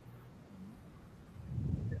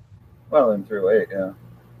 Well, in 308, yeah.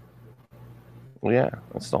 Well, yeah,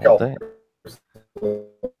 that's the whole thing.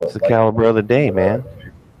 It's the caliber of the day, man.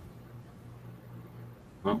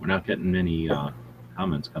 Well, we're not getting many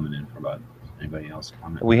comments coming in from about anybody else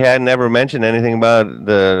comment. We hadn't ever mentioned anything about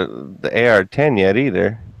the AR-10 yet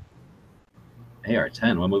either.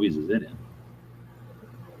 AR-10, what movies is it in?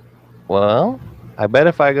 Well, I bet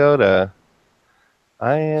if I go to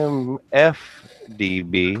IMFDB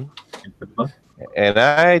and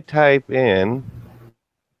I type in,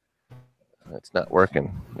 it's not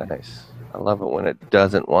working. Nice. I love it when it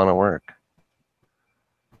doesn't want to work.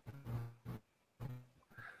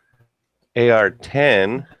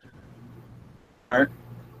 AR-10.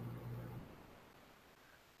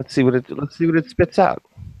 Let's see what it spits out.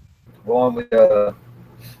 Well,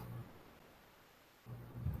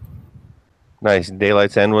 nice.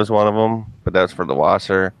 Daylight's End was one of them, but that's for the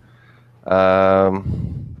Wasser.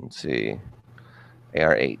 Let's see.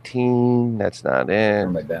 AR-18. That's not it.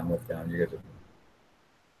 Turn my bandwidth down. You guys are...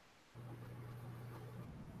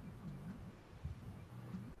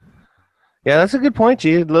 Yeah, that's a good point,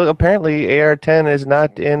 G. Look, apparently AR-10 is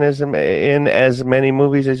not in as many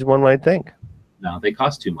movies as one might think. No, they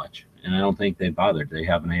cost too much, and I don't think they bothered. They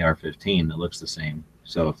have an AR-15 that looks the same.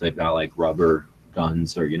 So if they've got like rubber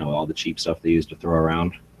guns or all the cheap stuff they use to throw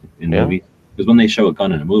around in movies, because when they show a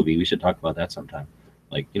gun in a movie, we should talk about that sometime.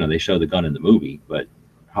 Like they show the gun in the movie, but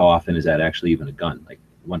how often is that actually even a gun? Like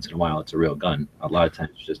once in a while, it's a real gun. A lot of times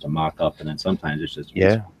it's just a mock-up, and then sometimes it's just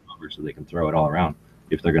rubber so they can throw it all around.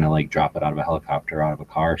 If they're gonna like drop it out of a helicopter, out of a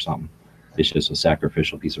car or something, it's just a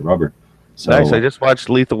sacrificial piece of rubber. So, nice. I just watched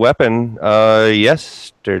Lethal Weapon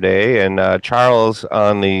yesterday, and Charles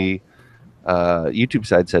on the YouTube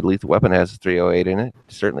side said Lethal Weapon has a 308 in it.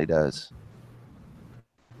 It certainly does.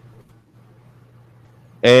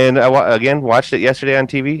 And I again watched it yesterday on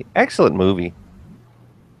TV. Excellent movie.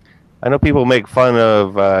 I know people make fun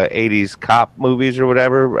of 80s cop movies or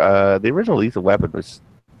whatever. The original Lethal Weapon was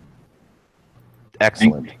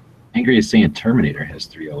excellent. Angry is saying Terminator has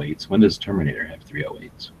 308s. When does Terminator have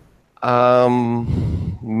 308s?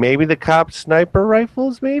 Maybe the cop sniper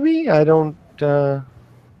rifles, maybe? I don't Oh,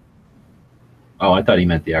 I thought he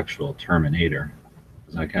meant the actual Terminator.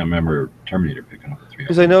 Because I can't remember Terminator picking up the 308.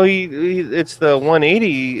 Because I know it's the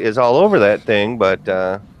 180 is all over that thing, but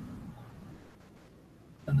and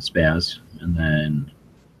the Spaz, and then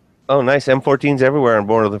oh, nice. M14s everywhere on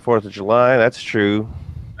Born of the 4th of July. That's true.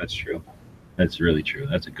 That's true. That's really true.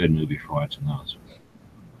 That's a good movie for watching those.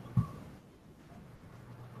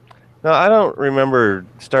 No, I don't remember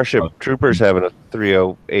Starship Troopers having a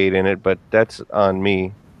 308 in it, but that's on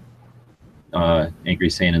me. Angry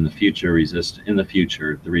saying in the future,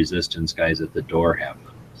 the Resistance guys at the door have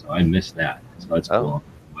them. So I missed that. So that's cool. I'll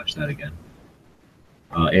watch that again.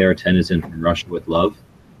 AR-10 is in From Russia with Love.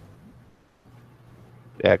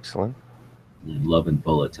 Excellent. And Love and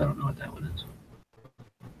Bullets. I don't know what that one is.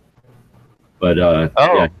 But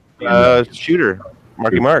Shooter,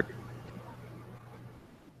 Marky Mark.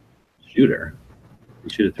 Shooter.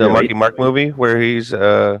 The Marky Mark movie where he's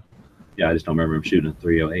yeah, I just don't remember him shooting a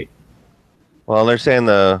 308. Well, they're saying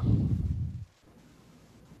and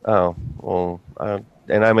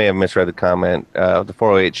I may have misread the comment. The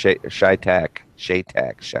 408 Shy-Tac,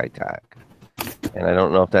 and I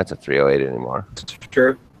don't know if that's a 308 anymore.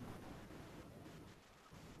 True.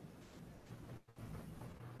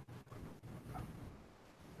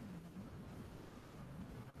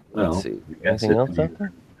 Well, Let's see. I guess Anything it else can be out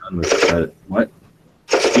there? done with, what?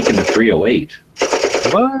 Speaking of 308,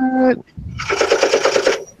 What?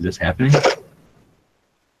 is this happening?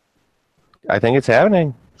 I think it's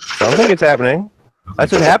happening. Don't think it's happening.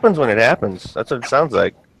 That's what happens when it happens. That's what it sounds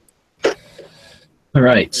like. All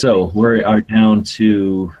right, so we are down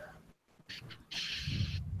to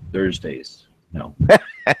Thursdays. No, we're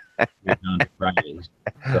down to Fridays.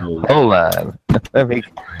 So Hold on. Let me.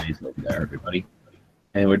 Fridays over there, everybody.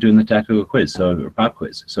 And we're doing the tactical quiz, or pop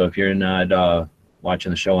quiz. So if you're not watching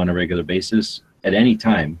the show on a regular basis, at any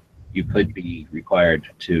time you could be required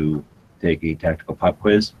to take a tactical pop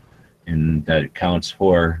quiz, and that counts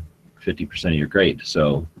for 50% of your grade.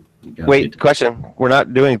 So you gotta Wait, question. We're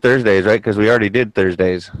not doing Thursdays, right? Because we already did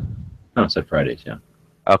Thursdays. no, it said Fridays. Yeah,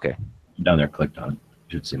 Okay. down there, clicked on it.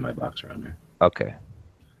 You should see my box around there. Okay.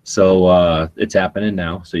 So it's happening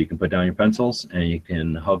now. So you can put down your pencils and you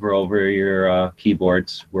can hover over your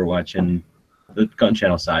keyboards. We're watching the gun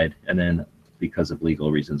channel side, and then because of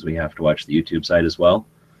legal reasons, we have to watch the YouTube side as well.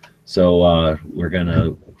 So we're gonna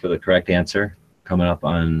look for the correct answer coming up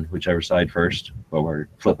on whichever side first, but we're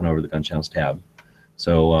flipping over the gun channels tab.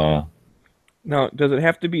 So Now, does it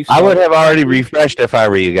have to be? I would have already refreshed if I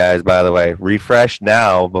were you guys, by the way. Refresh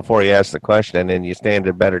now before you ask the question, and then you stand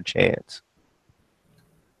a better chance.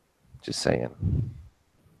 Just saying.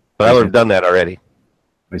 But I would have done that already.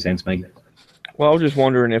 what are you saying, Smeg? Well, I was just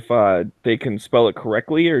wondering if they can spell it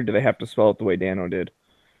correctly, or do they have to spell it the way Dano did?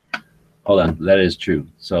 Hold on, that is true.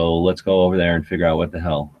 So let's go over there and figure out what the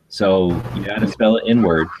hell. So you got to spell it in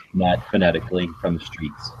Word, not phonetically from the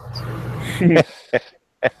streets.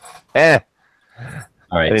 Eh,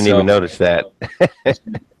 All right. I didn't so even notice that.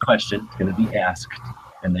 question is going to be asked,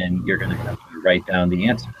 and then you're going to have to write down the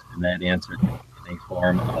answer, and that answer can be in a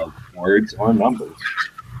form of words or numbers,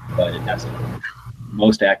 but it has to be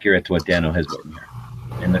most accurate to what Dano has written here.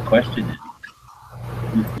 And the question is,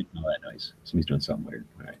 all that noise. Somebody's doing something weird.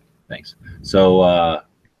 All right, thanks. So,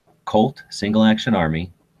 Colt Single Action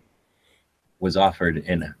Army was offered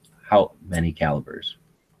in how many calibers?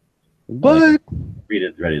 What?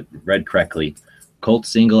 Read correctly. Colt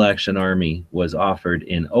Single Action Army was offered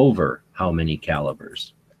in over how many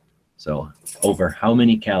calibers? So, over how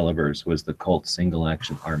many calibers was the Colt Single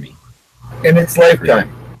Action Army? In its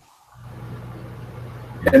lifetime.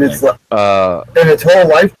 In its whole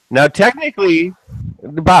life. Now, technically,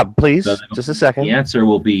 Bob, please, So just a second. The answer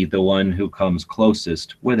will be the one who comes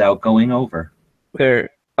closest without going over. There.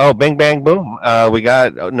 Oh, bing, bang, boom. We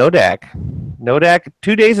got Nodak. Nodak,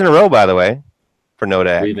 2 days in a row, by the way, for Do we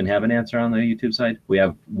Nodak. even have an answer on the YouTube side? We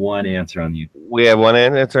have one answer on the YouTube. We have one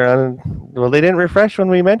answer on. Well, they didn't refresh when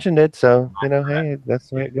we mentioned it, so, you know, hey, that's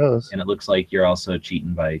the way it goes. And it looks like you're also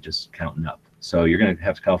cheating by just counting up. So you're going to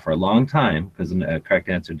have to count for a long time because the correct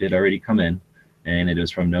answer did already come in. And it is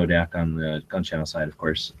from Nodak on the gun channel side, of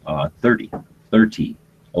course. 30.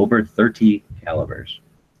 Over 30 calibers.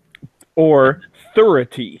 Or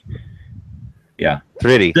 30. Yeah.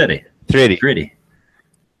 30. 30.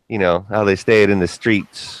 You know, how they stay it in the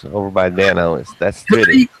streets over by Dano. That's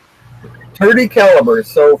 30. 30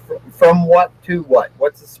 calibers. So from what to what?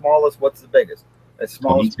 What's the smallest? What's the biggest? The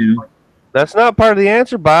smallest. 22. That's not part of the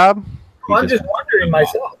answer, Bob. Well, I'm just wondering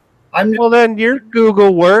myself. Well, then your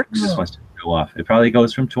Google works. Just wants to go off. It probably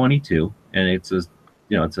goes from 22, and it's a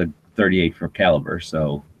 38 for caliber,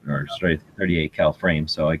 so or straight 38 cal frame.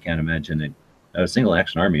 So I can't imagine it. A single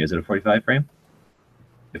action army, is it a 45 frame?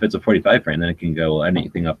 If it's a 45 frame, then it can go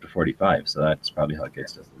anything up to 45. So that's probably how it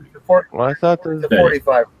gets to 30. Well, I thought there was The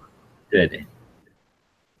 45. Did it?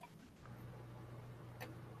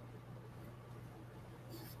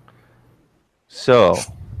 So,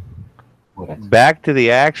 back to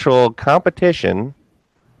the actual competition.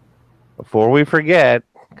 Before we forget,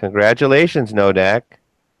 congratulations, Nodak.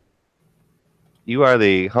 You are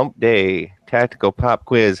the Hump Day Tactical Pop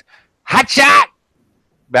Quiz Hot Shot!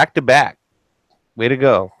 Back to back. Way to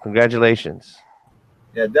go. Congratulations.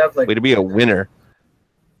 Yeah, definitely. Way to be a winner.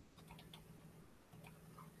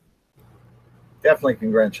 Definitely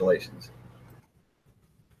congratulations.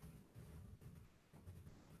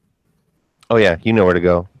 Oh, yeah, you know where to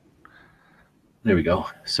go. There we go.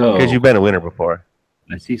 So Because you've been a winner before.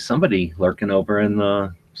 I see somebody lurking over in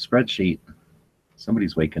the spreadsheet.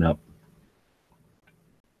 Somebody's waking up.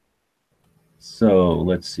 So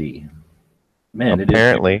let's see. Man,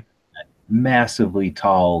 Apparently. it is a massively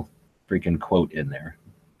tall freaking quote in there.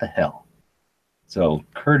 What the hell? So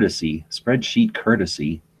spreadsheet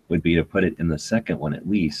courtesy would be to put it in the second one at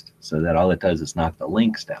least, so that all it does is knock the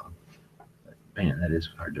links down. But man, that is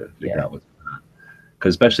hard to figure out what's going on.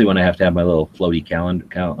 Because especially when I have to have my little floaty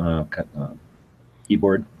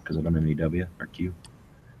keyboard because I don't have any W or Q.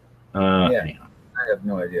 Yeah. Anyhow. I have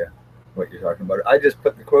no idea what you're talking about. I just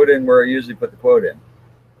put the quote in where I usually put the quote in.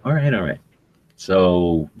 All right, all right.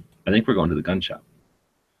 So I think we're going to the gun shop.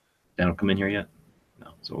 Dan will come in here yet? No,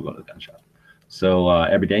 so we'll go to the gun shop. So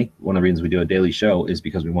every day, one of the reasons we do a daily show is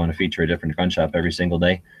because we want to feature a different gun shop every single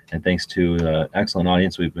day. And thanks to the excellent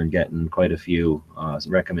audience, we've been getting quite a few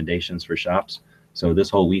recommendations for shops. So this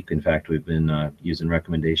whole week, in fact, we've been using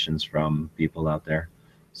recommendations from people out there.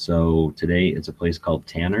 So today it's a place called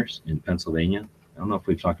Tanner's in Pennsylvania. I don't know if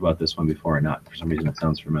we've talked about this one before or not. For some reason, it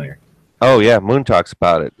sounds familiar. Oh yeah, Moon talks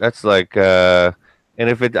about it. That's like, and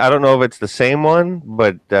if it, I don't know if it's the same one,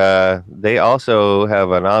 but they also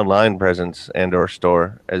have an online presence and/or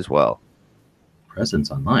store as well.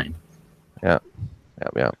 Presents online. Yeah.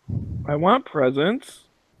 I want presents.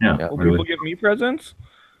 Yeah. Yeah. Will where do people we- give me presents?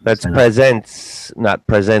 That's Sign up. presents, not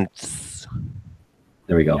presents.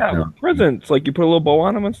 There we go. Yeah, No. presents. Like you put a little bow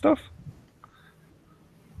on them and stuff.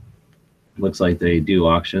 Looks like they do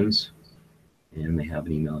auctions, and they have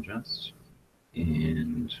an email address.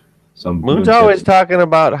 And some Moon's always talking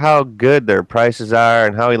about how good their prices are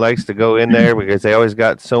and how he likes to go in there because they always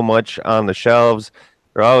got so much on the shelves.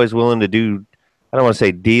 They're always willing to do, I don't want to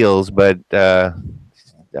say deals, but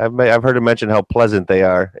I've heard him mention how pleasant they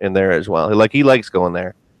are in there as well. Like he likes going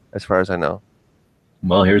there, as far as I know.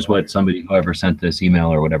 Well, here's what somebody, whoever sent this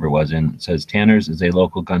email or whatever it was in, it says Tanner's is a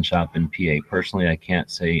local gun shop in PA. Personally, I can't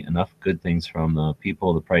say enough good things from the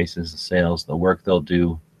people, the prices, the sales, the work they'll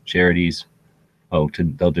do, charities. They'll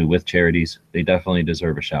do with charities. They definitely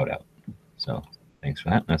deserve a shout out. So thanks for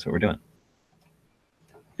that. That's what we're doing.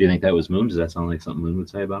 Do you think that was Moon? Does that sound like something Moon would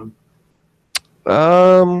say about him?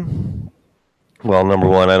 Well, number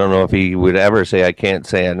one, I don't know if he would ever say I can't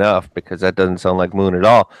say enough because that doesn't sound like Moon at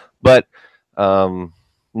all. But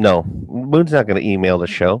no, Moon's not going to email the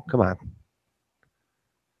show. Come on.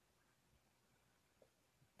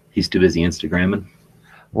 He's too busy Instagramming.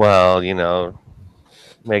 Well, you know,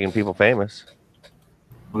 making people famous.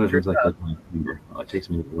 What if there's like a number? Oh, it takes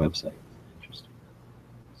me to the website. Interesting.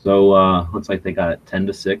 So looks like they got it 10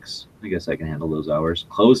 to 6. I guess I can handle those hours.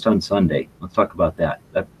 Closed on Sunday. Let's talk about that.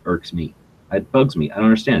 That irks me. It bugs me. I don't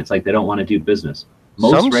understand. It's like they don't want to do business.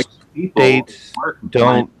 Most Some regular people states work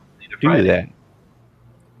don't Monday to do Friday. that.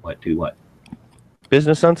 What? Do what?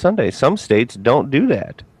 Business on Sunday. Some states don't do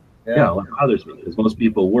that. Yeah, well, it bothers me because most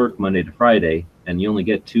people work Monday to Friday, and you only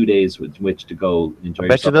get 2 days with which to go enjoy I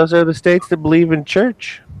bet you yourself. those are the states that believe in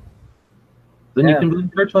church. Then you Yeah. can go to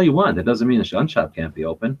church all you want. That doesn't mean the gun shop can't be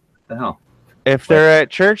open. What the hell? If they're at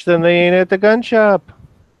church, then they ain't at the gun shop.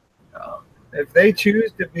 If they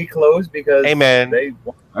choose to be closed because Hey, man. they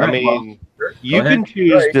want All right, I well, mean, sure. you go can ahead.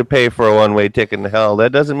 choose Right. to pay for a one-way ticket to hell.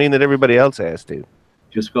 That doesn't mean that everybody else has to.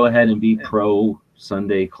 just go ahead and be pro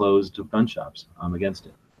Sunday closed gun shops. I'm against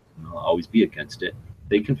it. And I'll always be against it.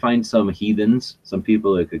 They can find some heathens, some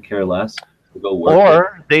people that could care less to go work.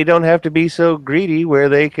 Or they don't have to be so greedy where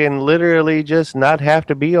they can literally just not have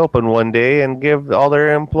to be open one day and give all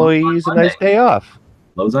their employees a nice day off.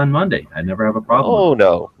 Close on Monday. I never have a problem. Oh,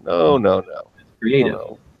 no. It's creative.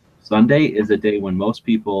 No. Sunday is a day when most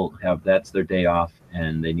people that's their day off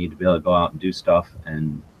and they need to be able to go out and do stuff,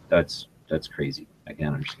 and that's crazy. I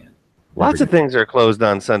can't understand. Lots of things are closed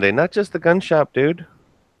on Sunday, not just the gun shop, dude.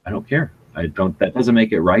 I don't care. That doesn't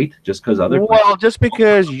make it right just because other Well, just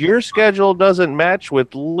because your schedule doesn't match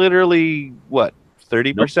with literally, what,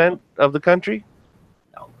 30% of the country?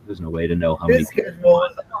 no, there's no way to know how many His people schedule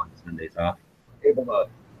want is Sundays off. able to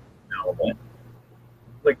know What?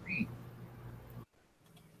 like me.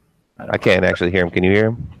 I can't actually hear him. Can you hear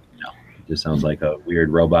him? It just sounds like a weird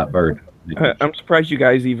robot bird. I'm surprised you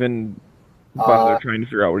guys even bother Uh, trying to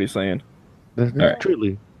figure out what he's saying. right.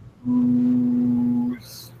 Truly.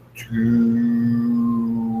 Who's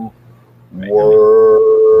to Right.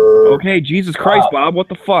 work? Okay, Jesus Christ, Bob, what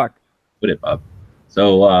the fuck? Put it, Bob.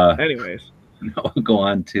 So Anyways, now we'll go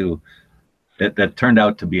on to that turned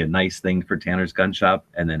out to be a nice thing for Tanner's gun shop,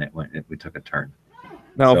 and then we took a turn.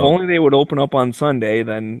 now if So- only they would open up on Sunday,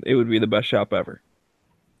 then it would be the best shop ever.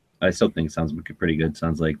 I still think it sounds pretty good.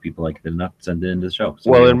 Sounds like people like it enough to send it into the show.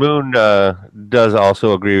 So Well, and Moon does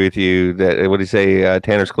also agree with you that, what did he say?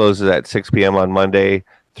 Tanner's closes at 6 p.m. on Monday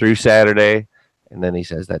through Saturday, and then he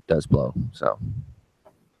says that does blow. So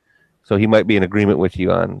he might be in agreement with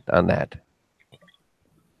you on that.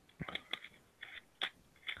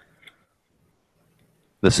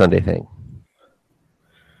 The Sunday thing.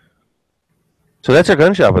 So that's our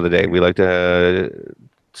gun shop of the day. We like to,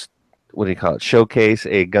 what do you call it? Showcase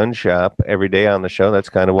a gun shop every day on the show. That's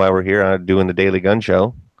kind of why we're here doing the Daily Gun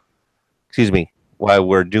Show. Excuse me, why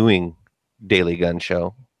we're doing Daily Gun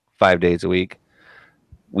Show 5 days a week.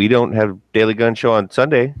 We don't have Daily Gun Show on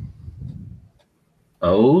Sunday.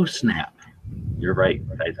 Oh, snap. You're right.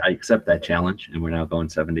 I accept that challenge, and we're now going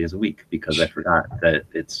 7 days a week because I forgot that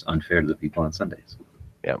it's unfair to the people on Sundays.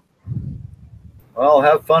 Well,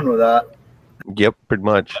 have fun with that. Yep, pretty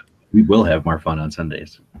much. We will have more fun on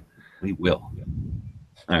Sundays. We will.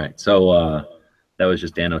 All right. So that was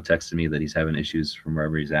just Dano texting me that he's having issues from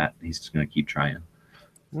wherever he's at. He's just going to keep trying.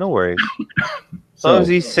 No worries. As So long as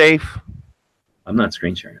he's safe. I'm not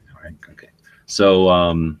screen sharing it now, right? Okay.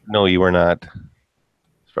 So No, you are not.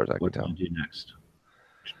 As far as I can what do tell. you do next?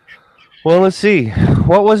 Well, let's see.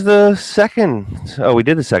 What was the second? Oh, we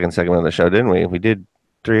did the second segment of the show, didn't we? We did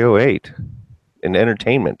 308 in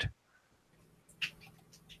entertainment,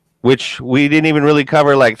 which we didn't even really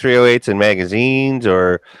cover, like 308s in magazines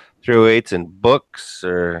or 308s in books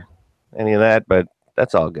or any of that, but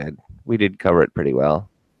that's all good. We did cover it pretty well,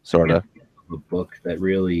 sort of. A book that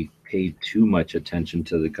really paid too much attention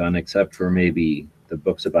to the gun, except for maybe the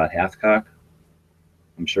books about Hathcock.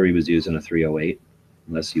 I'm sure he was using a 308,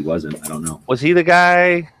 unless he wasn't. I don't know. Was he the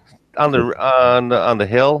guy on the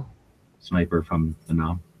hill? Sniper from the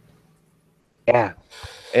Nam. Yeah.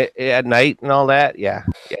 At night and all that? Yeah.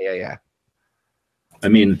 I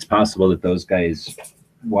mean, it's possible that those guys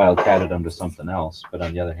wildcatted him to something else, but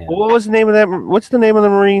on the other hand, Well, what was the name of that? What's the name of the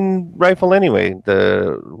Marine rifle anyway?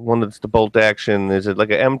 The one that's the bolt action. Is it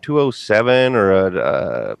like a M207 or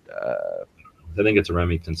a I think it's a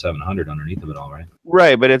Remington 700 underneath of it all, right?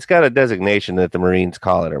 right? But it's got a designation that the Marines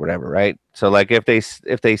call it or whatever, right? So like if they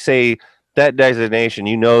say that designation,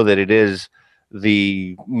 you know that it is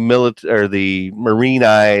the military or the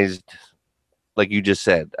Marineized, like you just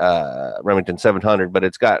said, Remington 700, but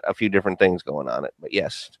it's got a few different things going on it. But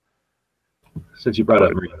yes, Since you brought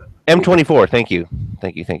up M24. Thank you.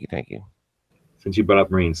 Since you brought up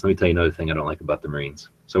Marines, let me tell you another thing I don't like about the Marines.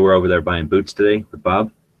 So we're over there buying boots today with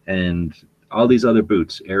Bob, and all these other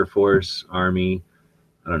boots, Air Force, Army,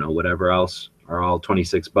 I don't know, whatever else, are all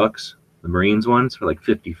 $26. The Marines ones are like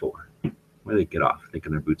 54. Where do they get off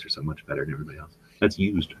thinking their boots are so much better than everybody else? That's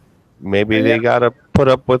used. Maybe they gotta put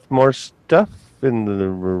up with more stuff in the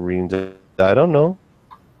Marines. I don't know.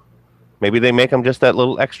 Maybe they make them just that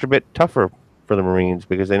little extra bit tougher for the Marines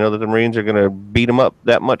because they know that the Marines are gonna beat them up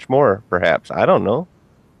that much more. Perhaps I don't know.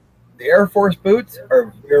 The Air Force boots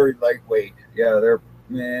are very lightweight. Yeah, they're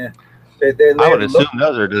meh. I would assume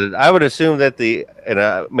those are. I would assume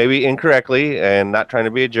that maybe incorrectly and not trying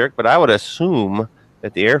to be a jerk, but I would assume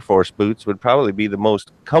that the Air Force boots would probably be the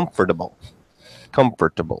most comfortable.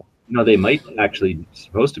 No, they might actually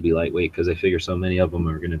supposed to be lightweight because I figure so many of them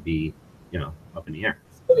are going to be, up in the air.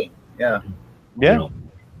 Yeah. Yeah. You know,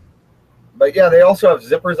 But yeah, they also have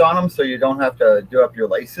zippers on them, so you don't have to do up your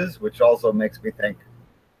laces, which also makes me think,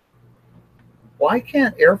 why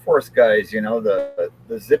can't Air Force guys, the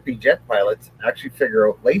zippy jet pilots, actually figure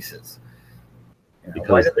out laces?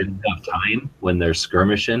 because they don't have time when they're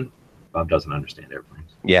skirmishing. Bob doesn't understand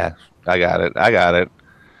airplanes. Yeah, I got it.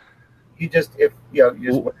 You just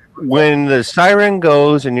When the siren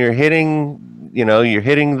goes and you're hitting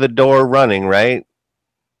the door running, right?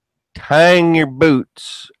 Tying your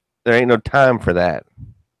boots. There ain't no time for that.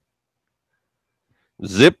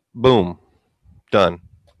 Zip, boom, done.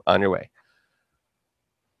 On your way.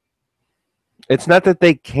 It's not that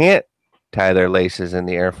they can't tie their laces in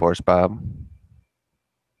the Air Force, Bob.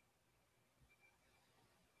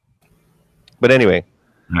 But anyway.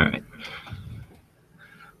 All right.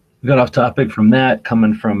 We got off topic from that,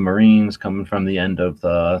 coming from Marines, coming from the end of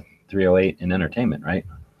the 308 in entertainment, right?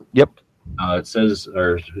 Yep. It says,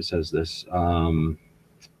 or who says this?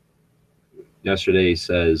 Yesterday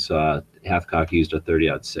says Hathcock used a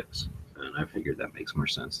 30-06. And I figured that makes more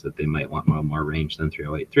sense, that they might want more range than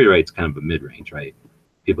 308. 308 is kind of a mid-range, right?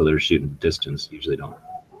 People that are shooting distance usually don't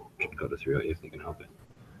go to 308 if they can help it.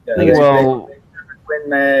 Yeah, Well, Twin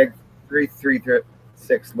Mag,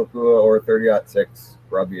 336 Lapua or 30-06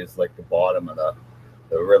 probably is like the bottom of the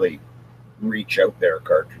really reach out there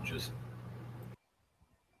cartridges.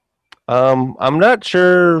 I'm not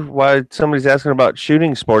sure why somebody's asking about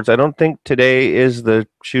shooting sports. I don't think today is the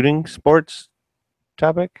shooting sports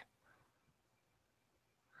topic.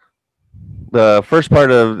 The first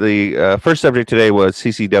part of the first subject today was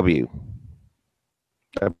CCW,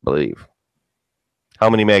 I believe. How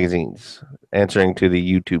many magazines? Answering to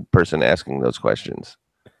the YouTube person asking those questions.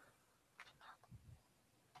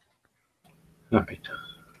 All right.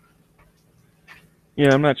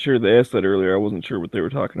 Yeah, I'm not sure. They asked that earlier. I wasn't sure what they were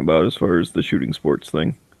talking about as far as the shooting sports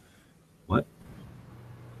thing. What?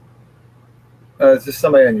 It's just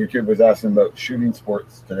somebody on YouTube was asking about shooting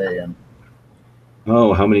sports today, and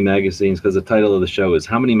Oh, how many magazines? Because the title of the show is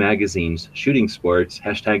How Many Magazines, Shooting Sports,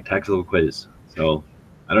 #Tactical Quiz. So,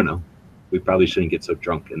 I don't know. we probably shouldn't get so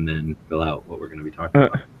drunk and then fill out what we're going to be talking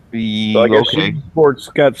about. So I guess Okay. sports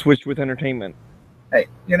got switched with entertainment. Hey,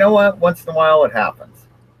 you know what? Once in a while it happens.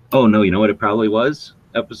 Oh no, you know what it probably was?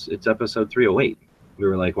 It's episode 308. We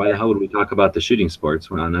were like, why the hell would we talk about the shooting sports?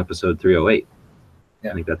 We're on episode 308.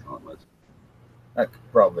 Yeah. I think that's all it was. That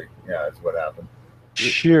probably, yeah, is what happened.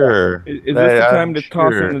 Sure. Is this the time I'm to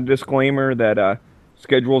toss sure. in the disclaimer that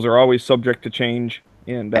schedules are always subject to change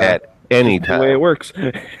and At any the way it time. works?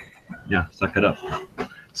 Yeah, suck it up.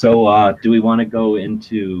 So, do we want to go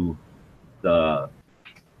into the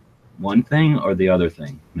one thing or the other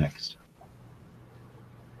thing next?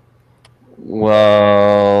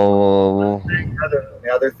 Well, The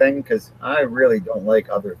other thing, because I really don't like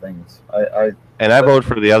other things. I vote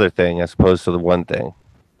for the other thing as opposed to the one thing.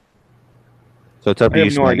 So it's up I to you,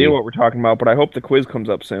 have no idea Smeggy. what we're talking about, but I hope the quiz comes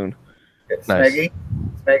up soon. Nice.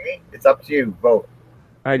 Smeggy, it's up to you. Vote.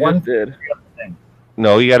 I One just did. thing.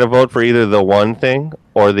 No, you got to vote for either the one thing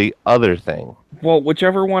or the other thing. Well,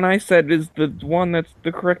 whichever one I said is the one that's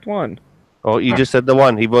the correct one. Oh, you just said the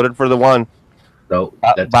one. He voted for the one. So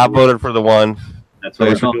Bob voted for the one. That's So I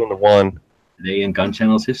what guess we're we're doing doing the one. today in Gun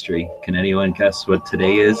Channel's history. Can anyone guess what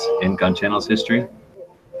today is in Gun Channel's history?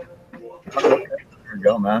 There we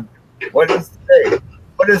go, man. What is today?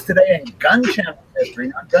 What is today in gun channel history,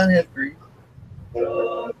 not gun history?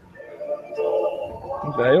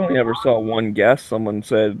 I only ever saw one guess. Someone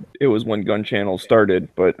said it was when Gun Channel started,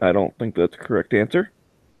 but I don't think that's the correct answer.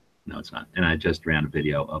 No, it's not. And I just ran a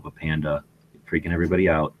video of a panda freaking everybody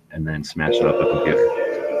out and then smashed it up a computer.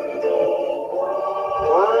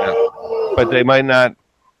 But they might not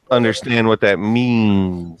understand what that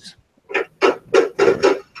means.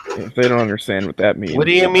 If they don't understand what that means. What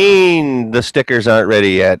do you mean the stickers aren't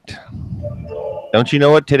ready yet? Don't you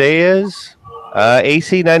know what today is?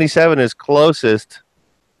 AC 97 is closest.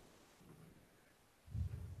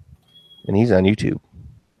 And he's on YouTube.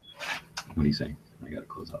 What do you say? I gotta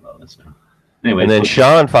close out all this now. Anyway, And then so-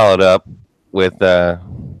 Sean followed up with the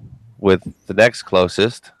next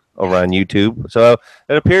closest over on YouTube. So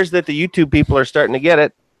it appears that the YouTube people are starting to get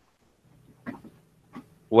it.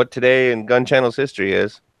 What today in Gun Channel's history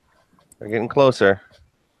is. They're getting closer.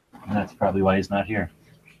 that's probably why he's not here.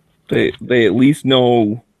 They at least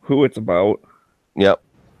know who it's about. Yep.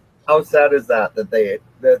 How sad is that that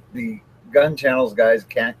the gun channels guys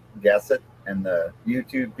can't guess it and the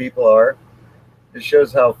YouTube people are? It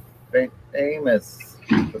shows how famous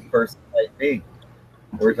the person might be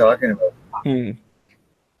we're talking about.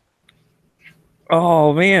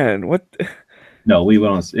 Oh man, what? No, we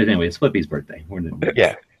won't. Anyway, it's Flippy's birthday.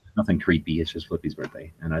 Yeah. Nothing creepy. It's just Flippy's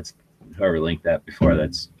birthday, and that's whoever linked that before.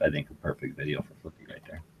 That's I think a perfect video for Flippy right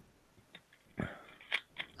there.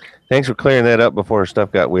 Thanks for clearing that up before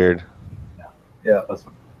stuff got weird. Yeah, Plus,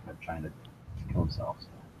 I'm trying to kill themselves.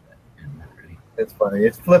 it's funny.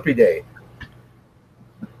 It's Flippy Day.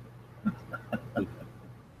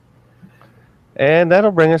 And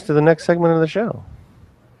that'll bring us to the next segment of the show.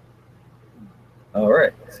 All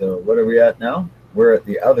right. So what are we at now? We're at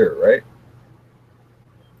the other, right?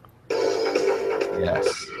 Yes.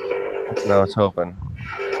 That's what I was hoping.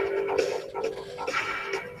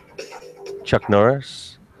 Chuck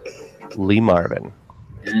Norris, Lee Marvin.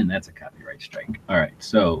 And that's a copyright strike. All right.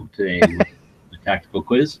 So today the tactical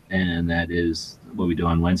quiz, and that is what we do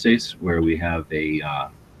on Wednesdays, where we have a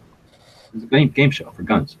game show for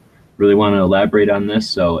guns. Really want to elaborate on this,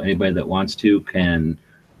 so anybody that wants to can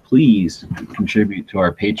please contribute to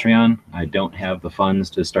our Patreon. I don't have the funds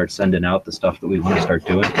to start sending out the stuff that we want to start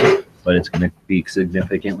doing, but it's going to be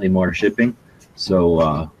significantly more shipping.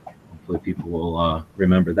 So hopefully people will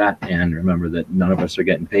remember that, and remember that none of us are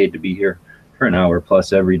getting paid to be here for an hour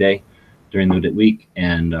plus every day during the week,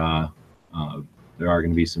 and there are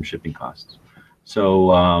going to be some shipping costs.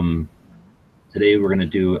 So today we're going to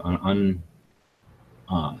do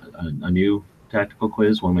a new tactical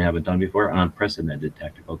quiz, one we haven't done before, an unprecedented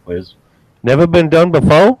tactical quiz. Never been done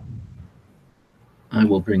before? I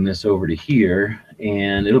will bring this over to here,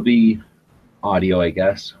 and it'll be audio, I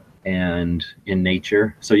guess, and in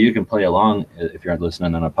nature. So you can play along if you're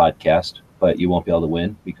listening on a podcast, but you won't be able to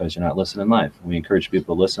win because you're not listening live. We encourage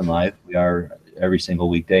people to listen live. We are every single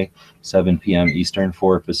weekday, 7 p.m. Eastern,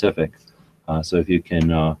 4 Pacific. So if you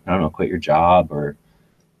can, I don't know, quit your job or,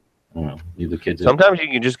 I don't know, leave the kids. Sometimes you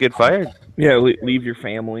can just get fired. Yeah, leave your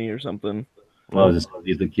family or something. Well, just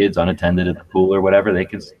leave the kids unattended at the pool or whatever. They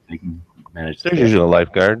can manage. There's usually a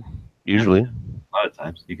lifeguard. Usually. A lot of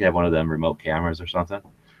times you can have one of them remote cameras or something.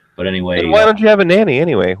 But anyway, And why don't you have a nanny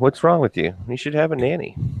anyway? What's wrong with you? You should have a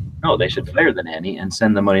nanny. no, they should fire the nanny and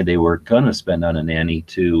send the money they were gonna spend on a nanny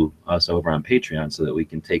to us over on Patreon so that we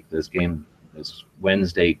can take this game This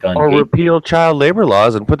Wednesday gun. Or gate. repeal child labor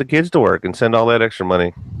laws and put the kids to work and send all that extra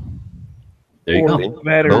money. There you Or go.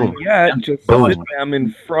 better Boom. yet, just Boom. sit them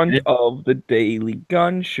in front of the Daily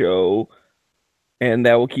Gun Show, and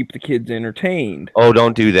that will keep the kids entertained. Oh,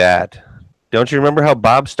 don't do that. Don't you remember how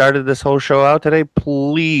Bob started this whole show out today?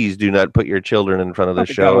 Please do not put your children in front of the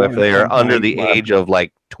Okay, show if they are come on, under the come on. age of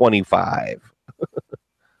like 25.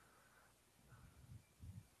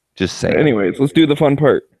 Just saying. Anyways, let's do the fun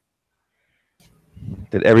part.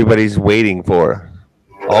 That everybody's waiting for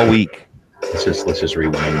all week. Let's just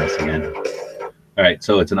rewind this again. All right,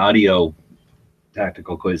 so it's an audio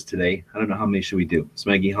tactical quiz today. I don't know how many should we do.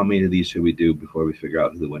 Smeggy, how many of these should we do before we figure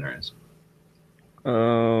out who the winner is? I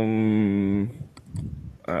don't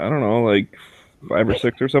know, like 5 or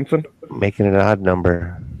 6 or something. Making an odd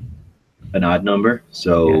number. An odd number,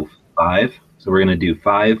 so 5. So we're going to do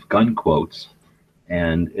 5 gun quotes,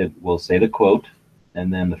 and it will say the quote,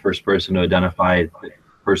 and then the first person to identify the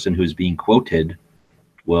person who's being quoted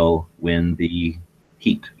will win the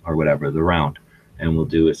heat or whatever, the round. And we'll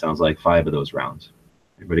do, it sounds like 5 of those rounds.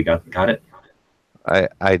 Everybody got it?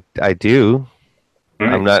 I do. All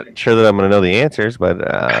right. I'm not sure that I'm going to know the answers, but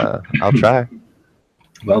I'll try.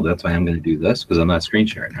 Well, that's why I'm going to do this, because I'm not screen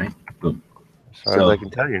sharing, right? Boom. As far as I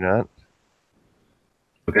can tell, you're not.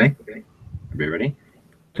 Okay. Everybody ready?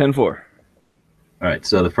 10-4. All right.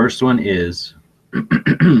 So the first one is,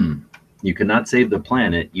 you cannot save the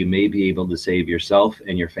planet. You may be able to save yourself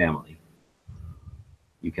and your family.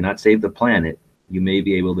 You cannot save the planet. You may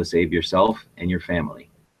be able to save yourself and your family.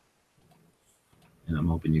 And I'm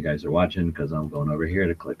hoping you guys are watching, because I'm going over here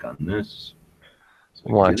to click on this. So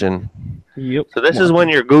I'm watching. Yep. So this is when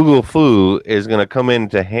your Google flu is going to come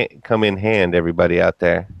in hand, everybody out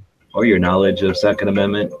there. Or your knowledge of Second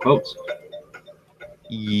Amendment quotes.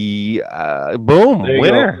 Yeah, boom, There you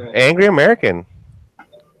winner, go. Angry American.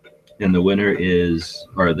 And the winner is,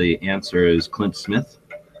 or the answer is Clint Smith.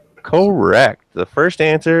 Correct. The first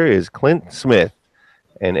answer is Clint Smith.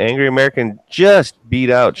 And Angry American just beat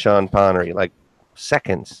out Sean Connery, like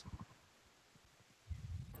seconds.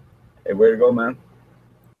 Hey, way to go, man.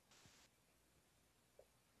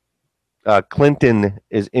 Clinton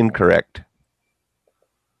is incorrect.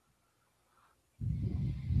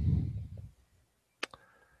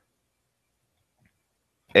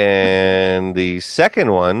 And the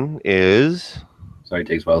second one is Sorry, it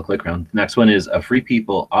takes a while to click around. Next one is, a free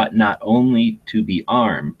people ought not only to be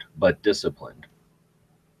armed, but disciplined.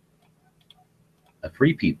 A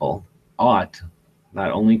free people ought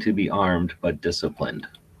not only to be armed, but disciplined.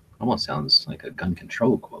 Almost sounds like a gun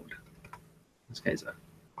control quote. This guy's a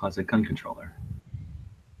closet gun controller.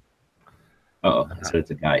 Oh, I said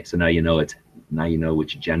it's a guy. So now you know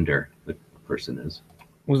which gender the person is.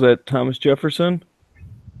 Was that Thomas Jefferson?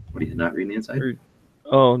 What, are you not reading the inside?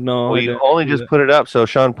 Oh, no. well, I you didn't only do just that. put it up, so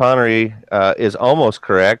Sean Connery is almost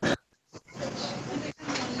correct.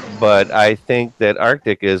 But I think that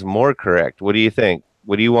Arctic is more correct. What do you think?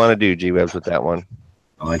 What do you want to do, G-Webs, with that one?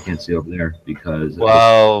 Oh, I can't see over there because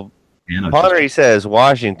Well, Anna just- Connery says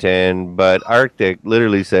Washington, but Arctic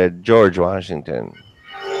literally said George Washington.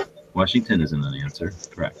 Washington isn't an answer.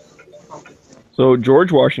 Correct. So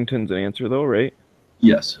George Washington's an answer, though, right?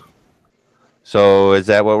 Yes. So is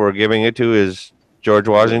that what we're giving it to? Is George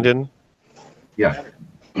Washington? Yeah.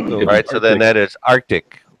 So, All right, so then that is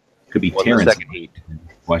Arctic. Could be Won the Terrence second heat.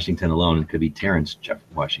 Washington alone. It could be Terrence Jeff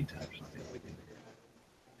Washington or something.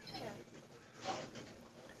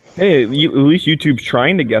 hey, at least YouTube's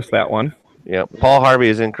trying to guess that one. Yeah, Paul Harvey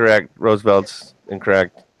is incorrect. Roosevelt's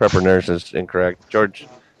incorrect. Prepper Nurse is incorrect. George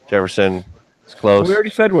Jefferson is Well, close. we already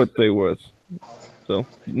said what they was. So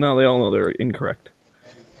now they all know they're incorrect.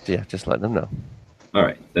 Yeah, just letting them know. All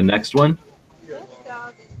right. The next one.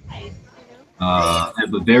 I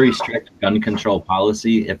have a very strict gun control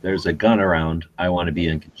policy. If there's a gun around, I want to be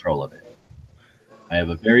in control of it. I have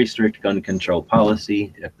a very strict gun control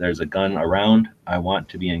policy. If there's a gun around, I want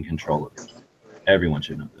to be in control of it. Everyone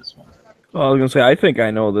should know this one. Well, I was gonna say I think I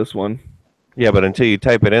know this one. Yeah, but until you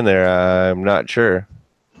type it in there, I'm not sure.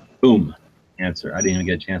 Boom. Answer. I didn't even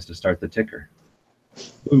get a chance to start the ticker.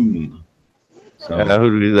 Boom. So,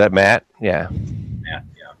 Who do that? Matt? Yeah. yeah.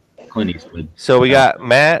 Clint Eastwood. So we got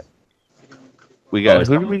Matt. We got, it's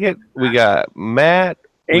who did we get? We got Matt.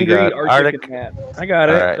 We Angry got Arctic Arctic. and Matt. I got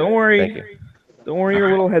it. All right. Don't Thank worry. you. Don't worry your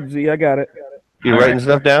little head, Z. I got it. You All writing right.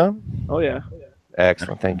 stuff down? Oh yeah.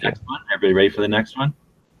 Excellent. Thank you. Next one. Everybody ready for the next one?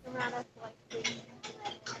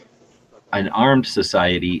 An armed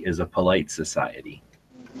society is a polite society.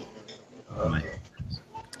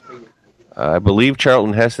 I believe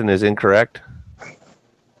Charlton Heston is incorrect.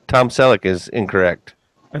 Tom Selleck is incorrect.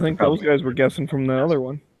 I think those guys were guessing from the other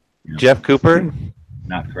one. Yeah. Jeff Cooper.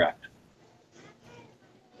 Not correct.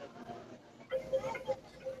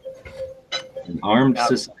 An armed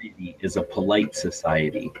society is a polite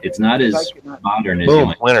society. It's not as modern as you Boom.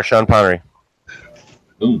 might. Winner, Sean Connery,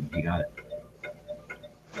 Boom, you got it.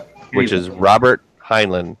 which is Robert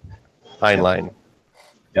Heinlein. Heinlein.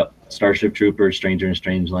 Yep. Starship Troopers, Stranger in a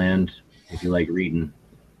Strange Land. If you like reading,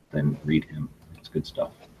 then read him. It's good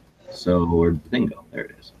stuff. So, or bingo. There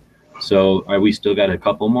it is. So, are we still got a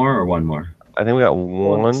couple more or one more? I think we got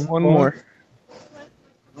one. One more.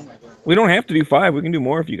 We don't have to do 5. We can do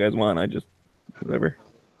more if you guys want. I just whatever.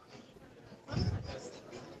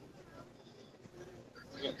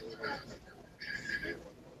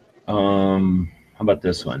 How about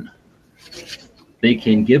this one? They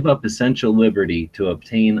can give up essential liberty to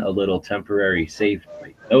obtain a little temporary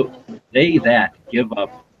safety. Oh, they that give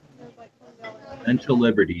up essential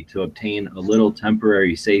liberty to obtain a little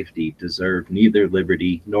temporary safety deserve neither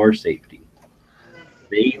liberty nor safety.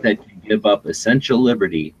 They that can give up essential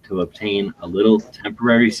liberty to obtain a little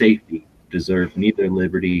temporary safety deserve neither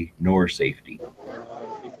liberty nor safety.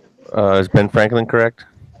 Is Ben Franklin correct?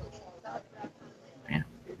 Man,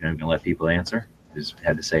 you're not gonna let people answer? Just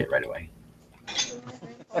had to say it right away.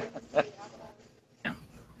 Yeah,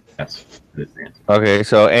 that's the answer. Okay,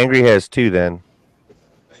 so Angry has 2 then.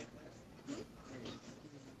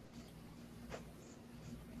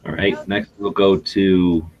 All right, next we'll go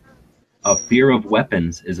to a fear of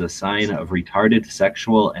weapons is a sign of retarded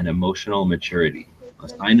sexual and emotional maturity. A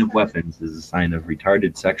sign of weapons is a sign of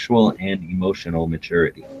retarded sexual and emotional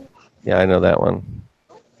maturity. Yeah, I know that one.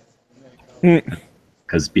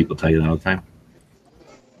 Because people tell you that all the time.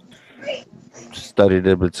 Studied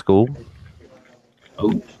it at school.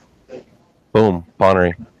 Oh, Boom.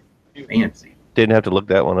 Bonnery. fancy. Didn't have to look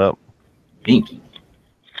that one up. Pinky.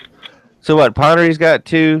 So what? Ponnery's got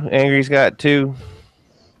 2. Angry's got 2.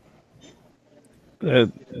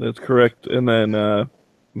 That's correct. And then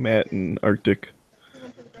Matt and Arctic.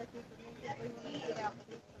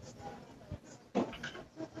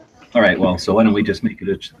 All right, well, so why don't we just make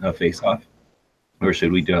it a face-off? Or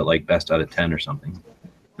should we do it like best out of 10 or something?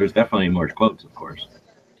 There's definitely more quotes, of course.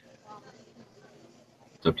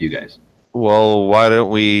 It's up to you guys. Well, why don't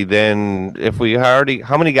we then, if we already,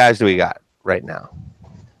 how many guys do we got right now?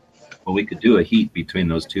 Well, we could do a heat between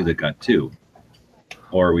those 2 that got 2.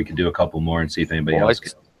 Or we could do a couple more and see if anybody else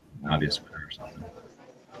gets an obvious winner or something.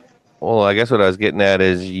 Well, I guess what I was getting at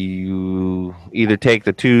is you either take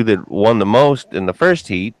the 2 that won the most in the first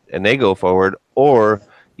heat and they go forward, or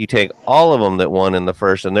you take all of them that won in the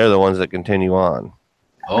first and they're the ones that continue on.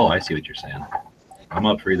 Oh, I see what you're saying. I'm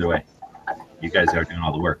up for either way. You guys are doing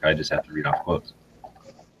all the work. I just have to read off quotes.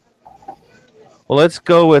 Well, let's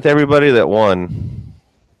go with everybody that won.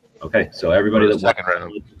 Okay, so everybody For that the second round.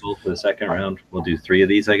 eligible for the second round, we'll do 3 of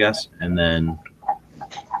these, I guess, and then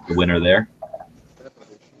the winner there.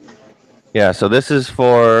 Yeah, so this is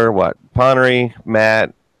for what? Ponnery,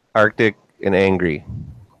 Matt, Arctic, and Angry.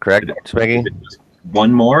 Correct, Smeggy?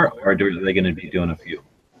 One more, or are they going to be doing a few?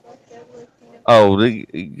 Oh, you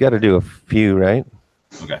got to do a few, right?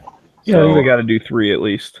 Okay. Yeah, I think So- we got to do 3 at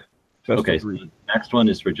least. Best of Okay, so 3. the next one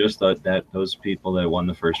is for just those people that won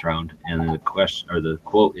the first round, and the question or the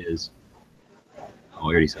quote is, oh,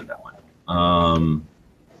 we already said that one.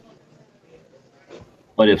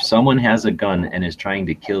 But if someone has a gun and is trying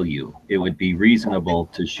to kill you, it would be reasonable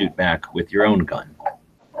to shoot back with your own gun.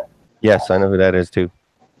 Yes, I know who that is too.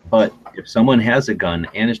 But if someone has a gun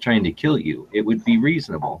and is trying to kill you, it would be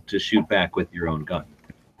reasonable to shoot back with your own gun.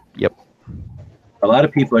 Yep. A lot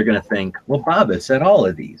of people are going to think, well, Bob has said all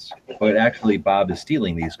of these. But actually, Bob is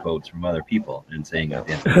stealing these quotes from other people and saying at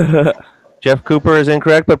the end. Jeff Cooper is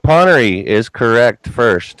incorrect, but Ponnery is correct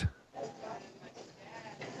first.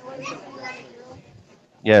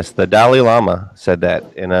 Yes, the Dalai Lama said that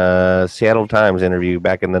in a Seattle Times interview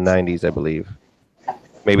back in the 90s, I believe.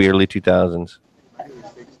 Maybe early 2000s. All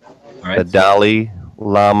The right. Dalai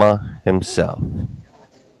Lama himself.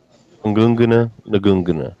 Ngunguna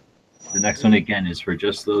Ngunguna. The next one again is for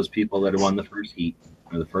just those people that won the first heat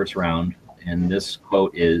or the first round. And this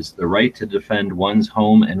quote is, the right to defend one's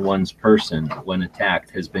home and one's person when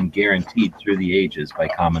attacked has been guaranteed through the ages by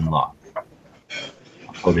common law.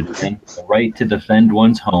 Quoted again, the right to defend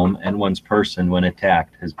one's home and one's person when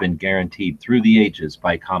attacked has been guaranteed through the ages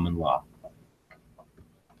by common law.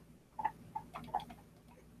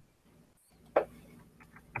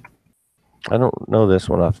 I don't know this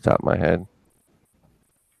one off the top of my head.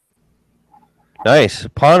 Nice.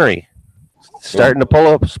 Ponnery. Starting to pull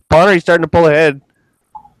up. Ponnery's starting to pull ahead.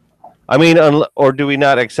 I mean, or do we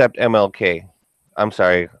not accept MLK? I'm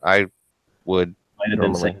sorry. I would. Might have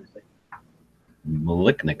been Normally. saying,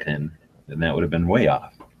 Malignacin, then that would have been way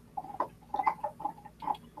off.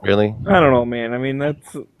 Really? I don't know, man. I mean,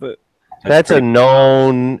 That's a pretty-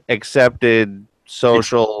 known, accepted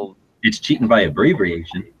social. It's cheating by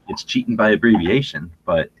abbreviation. It's cheating by abbreviation,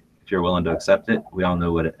 but if you're willing to accept it, we all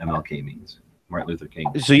know what MLK means. Martin Luther King.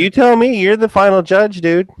 So you tell me, you're the final judge,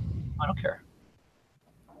 dude. I don't care.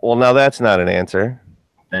 Well, now that's not an answer.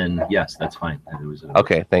 Then yes, that's fine. It was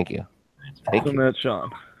Okay, thank you. Thank so you. that's Sean.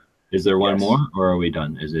 Is there one Yes. more, or are we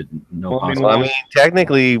done? Is it no Well, I mean, possible? Well, I mean,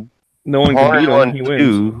 technically, No one can Pawnee beat him. won He wins.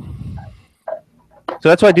 2. So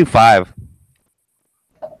that's why I do 5.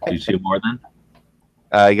 Do 2 more then?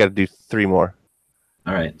 You got to do 3 more.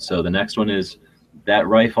 All right. So the next one is that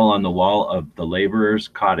rifle on the wall of the laborer's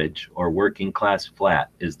cottage or working class flat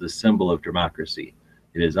is the symbol of democracy.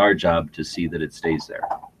 It is our job to see that it stays there.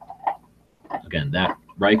 Again, that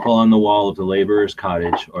rifle on the wall of the laborer's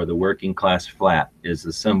cottage or the working class flat is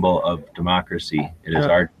the symbol of democracy. It is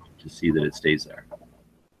our job to see that it stays there.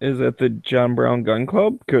 Is that the John Brown Gun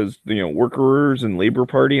Club? Because workers and Labor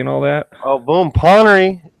Party and all that. Oh, boom,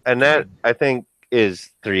 Pawnery. And that, I think, is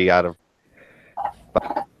 3 out of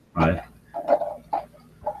 5.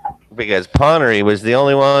 because Pawnery was the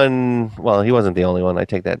only one. Well, he wasn't the only one. I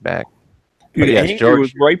take that back. Dude, yes, Angry George-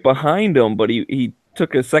 was right behind him, but he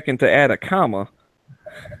took a second to add a comma.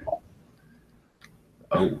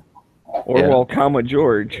 Oh, Orwell, comma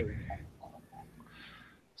George.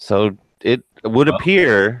 So it would Well,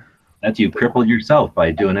 appear that's you crippled yourself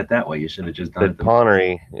by doing it that way. You should have just done that it.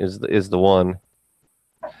 Pawnery is the one.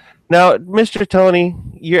 Now, Mr. Tony,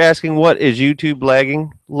 you're asking what is YouTube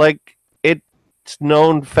lagging? Like, it's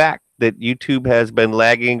known fact that YouTube has been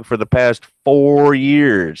lagging for the past 4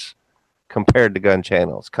 years compared to gun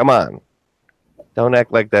channels. Come on. Don't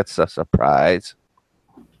act like that's a surprise.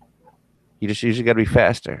 You just usually got to be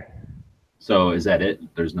faster. So is that it?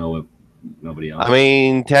 There's nobody else. I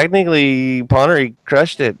mean, technically, Pawnery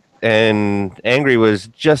crushed it, and Angry was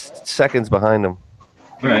just seconds behind him.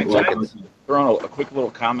 All right. Well, Throw in a quick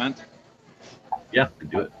little comment yeah, could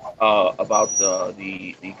do it. about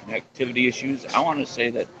the connectivity issues. I want to say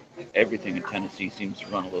that everything in Tennessee seems to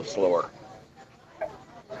run a little slower,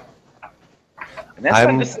 and that's I'm-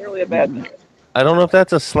 not necessarily a bad thing. I don't know if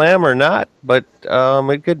that's a slam or not, but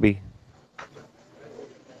it could be.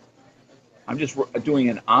 I'm just doing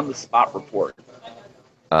an on-the-spot report.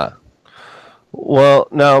 Well,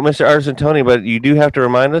 now, Mr. Artisan Tony, but you do have to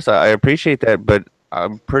remind us. I appreciate that, but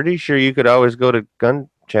I'm pretty sure you could always go to gun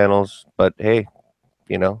channels. But hey,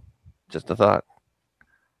 just a thought.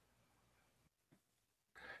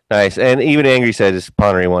 Nice, and even Angry said it's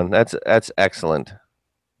Pawnery one. That's excellent.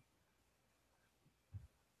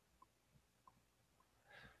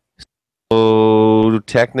 So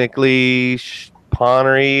technically,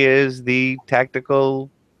 Pawnery is the tactical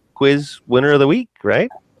quiz winner of the week, right?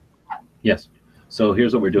 Yes. So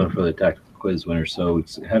here's what we're doing for the tactical quiz winner. So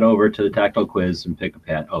head over to the tactical quiz and pick a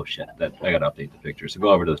patch. Oh shit! I gotta update the picture. So go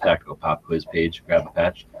over to the tactical pop quiz page, grab a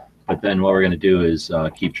patch. But then what we're gonna do is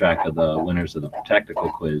keep track of the winners of the tactical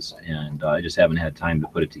quiz, and I just haven't had time to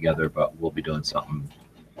put it together. But we'll be doing something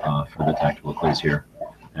for the tactical quiz here,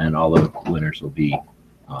 and all the winners will be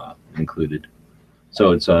included.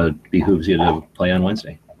 So it's behooves you to play on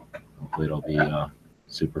Wednesday. Hopefully it'll be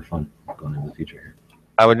super fun going into the future here.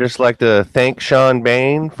 I would just like to thank Sean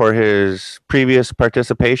Bain for his previous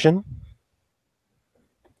participation.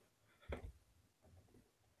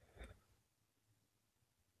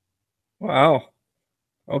 Wow.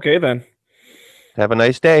 Okay then. Have a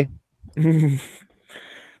nice day.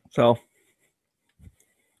 So,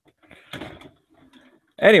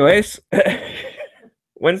 anyways,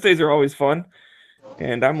 Wednesdays are always fun,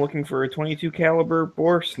 and I'm looking for a 22 caliber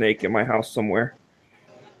bore snake in my house somewhere.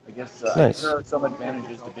 I guess Nice. there are some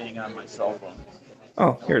advantages to being on my cell phone.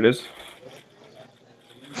 Oh, here it is.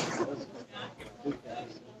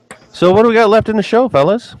 So what do we got left in the show,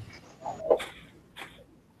 fellas?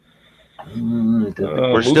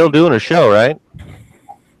 We're still doing a show, right?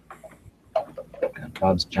 Got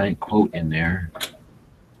Bob's giant quote in there.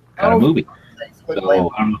 Got a movie. So I don't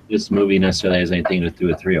know if this movie necessarily has anything to do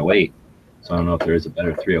with 308. So I don't know if there is a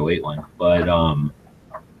better 308 one. But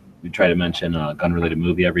we try to mention a gun-related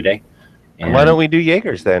movie every day. And Why don't we do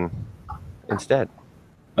Jaegers then instead?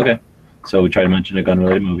 Okay. So we try to mention a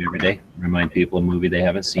gun-related movie every day. Remind people a movie they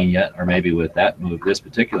haven't seen yet, or maybe with that movie, this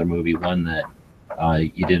particular movie, one that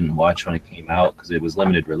you didn't watch when it came out because it was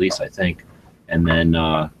limited release, I think. And then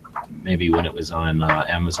maybe when it was on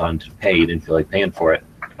Amazon to pay, you didn't feel like paying for it.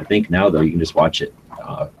 I think now though you can just watch it.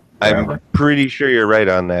 I'm pretty sure you're right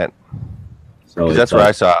on that. So 'Cause that's where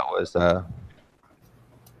I saw it was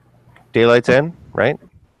Daylight's End, right?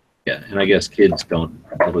 Yeah, and I guess kids don't,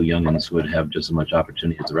 little youngins would have just as much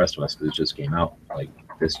opportunity as the rest of us because it just came out like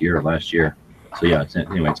this year or last year. So yeah,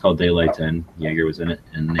 anyway, it's called Daylight 10. Yeager was in it,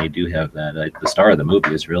 and they do have that. The star of the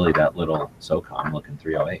movie is really that little SOCOM looking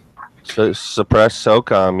 308. So suppressed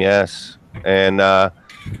SOCOM, yes, and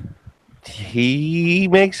he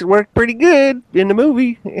makes it work pretty good in the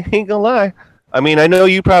movie. Ain't gonna lie. I mean, I know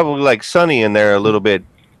you probably like Sonny in there a little bit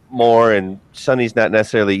more, and Sonny's not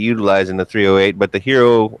necessarily utilizing the 308, but the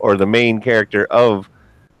hero or the main character of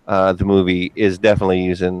the movie is definitely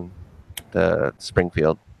using the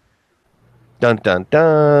Springfield. Dun dun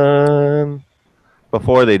dun.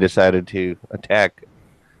 Before they decided to attack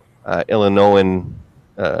Illinoisan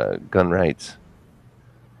gun rights.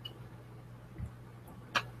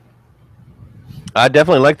 I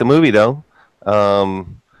definitely like the movie though.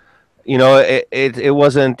 You know, it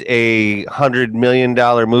wasn't a $100 million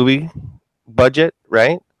movie budget,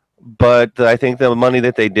 right? But I think the money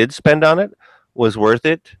that they did spend on it was worth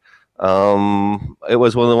it. It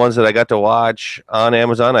was one of the ones that I got to watch on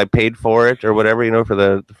Amazon. I paid for it or whatever, you know, for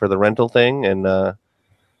the rental thing, and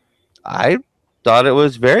I thought it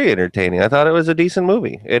was very entertaining. I thought it was a decent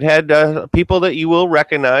movie. It had people that you will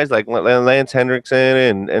recognize, like Lance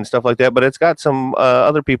Henriksen and stuff like that, but it's got some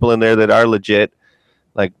other people in there that are legit,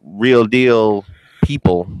 like real deal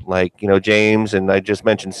people, like, you know, James, and I just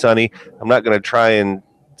mentioned Sonny. I'm not going to try and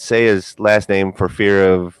say his last name for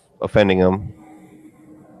fear of offending him.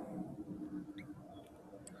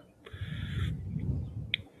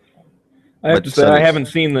 I have to say I haven't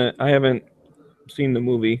seen the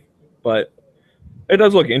movie, but it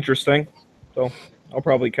does look interesting, so I'll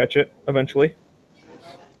probably catch it eventually.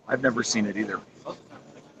 I've never seen it either.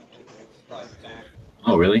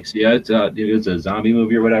 Oh, really? So yeah, it's a zombie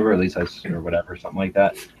movie or whatever. At least or whatever, something like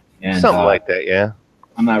that. And Something like that, yeah.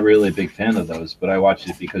 I'm not really a big fan of those, but I watched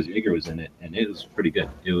it because Yeager was in it, and it was pretty good.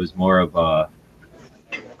 It was more of a,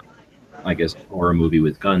 I guess, horror movie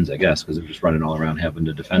with guns, I guess, because they're just running all around having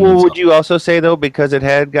to defend Well, themselves. would you also say, though, because it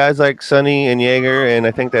had guys like Sonny and Yeager, and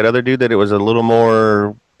I think that other dude, that it was a little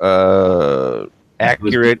more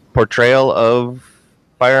accurate portrayal of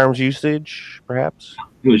firearms usage, perhaps?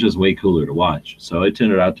 It was just way cooler to watch. So it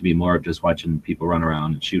turned out to be more of just watching people run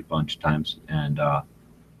around and shoot a bunch of times, and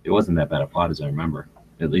it wasn't that bad a plot as I remember.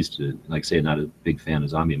 At least, like say, not a big fan of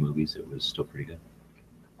zombie movies, it was still pretty good.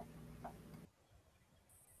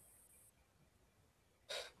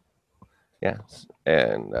 Yeah.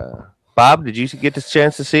 And Bob, did you get the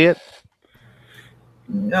chance to see it?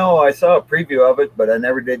 No, I saw a preview of it, but I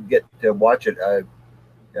never did get to watch it. I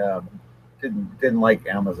didn't like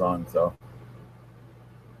Amazon, so.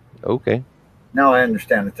 Okay. Now I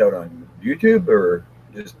understand it's out on YouTube or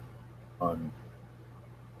just on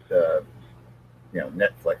the,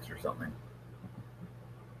 Netflix or something.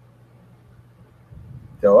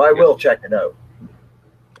 So I will check it out.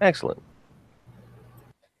 Excellent.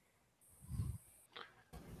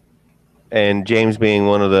 And James being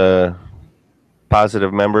one of the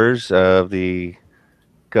positive members of the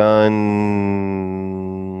gun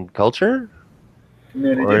culture?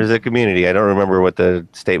 Community. Or is it community? I don't remember what the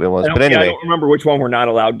statement was. But anyway. I don't remember which one we're not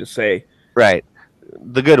allowed to say. Right.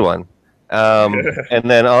 The good one. And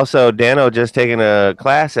then also Dano just taking a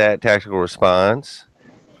class at Tactical Response.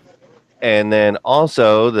 And then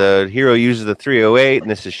also the hero uses the 308, and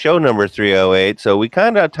this is show number 308. So we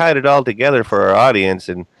kind of tied it all together for our audience.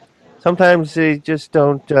 And sometimes they just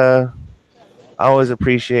don't always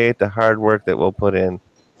appreciate the hard work that we'll put in.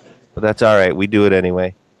 But that's all right. We do it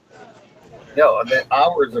anyway. No, the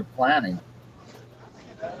hours of planning.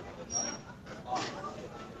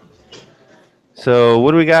 So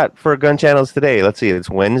what do we got for gun channels today? Let's see. It's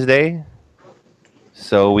Wednesday.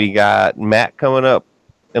 So we got Matt coming up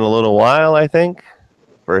in a little while, I think,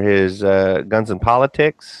 for his Guns and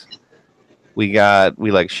Politics. We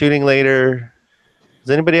like shooting later. Is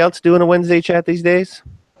anybody else doing a Wednesday chat these days?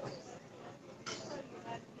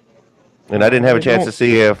 And I didn't have a chance to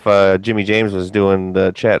see if Jimmy James was doing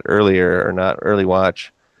the chat earlier or not, early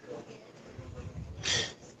watch.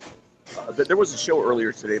 There was a show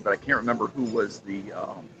earlier today, but I can't remember who was the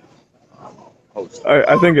host.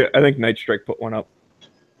 I think Night Strike put one up.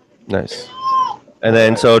 Nice. And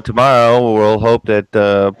then so tomorrow we'll hope that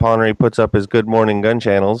Ponnery puts up his Good Morning Gun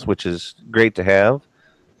channels, which is great to have.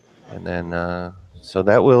 And then so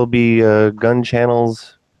that will be gun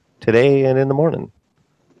channels today and in the morning.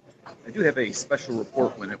 I do have a special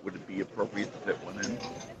report when it would be appropriate to fit one in.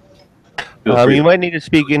 You might need to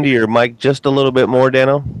speak into your mic just a little bit more,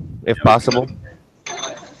 Dano, if possible.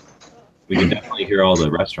 We can definitely hear all the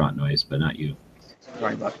restaurant noise, but not you.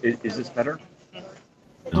 Sorry about. Is this better?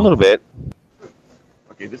 A little bit.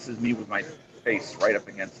 Okay, this is me with my face right up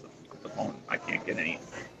against the phone. I can't get any.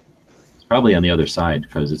 It's probably on the other side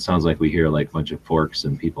because it sounds like we hear like a bunch of forks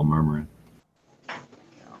and people murmuring.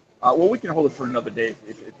 Well, we can hold it for another day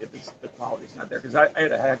if the quality's not there, because I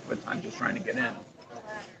had a heck of a time just trying to get in.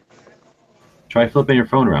 Try flipping your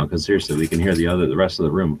phone around because seriously, we can hear the rest of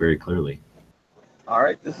the room very clearly. All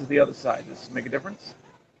right, this is the other side. Does this make a difference?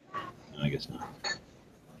 No, I guess not.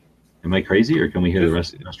 Am I crazy, or can we hear the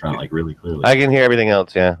rest of the restaurant like really clearly? I can hear everything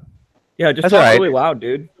else. Yeah. Yeah, just That's talk all right. really loud,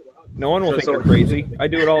 dude. No one will think you're crazy. I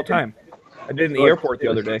do it all the time. I did in the airport the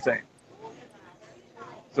other day.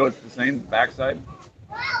 So it's the same backside?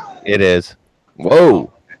 It is.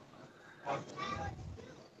 Whoa.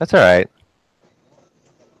 That's all right.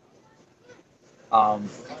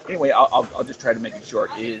 Anyway, I'll just try to make it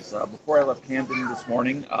short. Before I left Camden this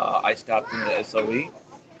morning, I stopped into the SOE,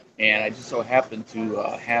 and I just so happened to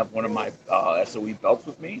have one of my SOE belts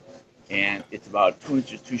with me, and it's about 2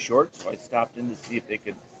 inches too short, so I stopped in to see if they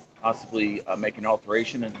could possibly make an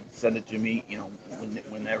alteration and send it to me,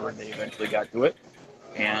 whenever they eventually got to it.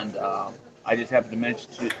 And I just happened to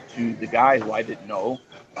mention to the guy who I didn't know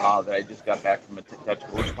that I just got back from a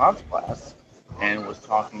technical response class, and was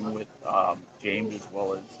talking with James as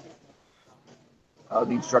well as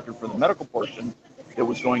the instructor for the medical portion that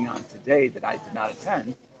was going on today that I did not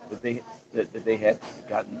attend, that they had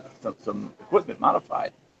gotten some equipment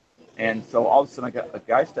modified. And so all of a sudden a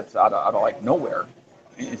guy steps out of like nowhere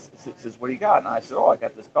and he says, "What do you got?" And I said, "Oh, I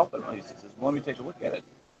got this belt." And he says, "Well, let me take a look at it."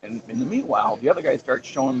 And in the meanwhile, the other guy starts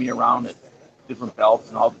showing me around at different belts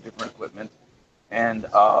and all the different equipment. And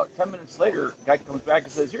 10 minutes later, the guy comes back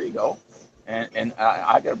and says, "Here you go." And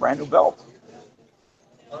I got a brand new belt.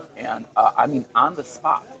 And I mean, on the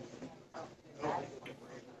spot.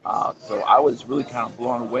 So I was really kind of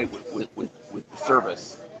blown away with the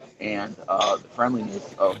service and the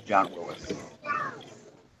friendliness of John Willis.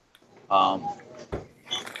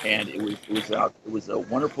 And it was a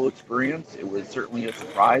wonderful experience. It was certainly a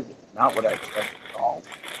surprise. It's not what I expected at all.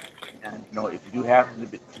 And if you do happen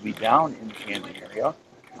to be down in the Camden area,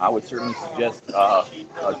 I would certainly suggest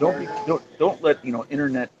don't let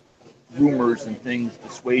internet rumors and things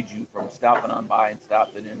dissuade you from stopping on by and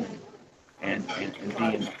stopping in and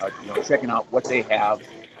being checking out what they have,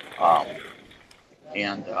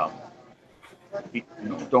 and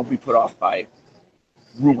don't be put off by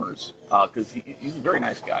rumors, because he's a very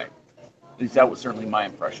nice guy. At least that was certainly my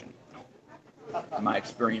impression, my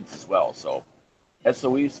experience as well. So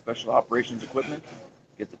SOE, Special Operations Equipment,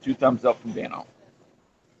 get the 2 thumbs up from Dano.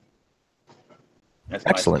 That's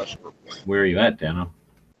Excellent. My special report. Where are you at, Dano?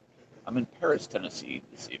 I'm in Paris, Tennessee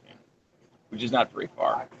this evening, which is not very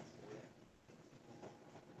far.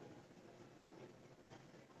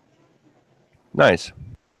 Nice.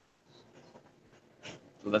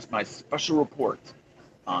 So that's my special report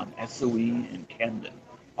on SOE in Camden.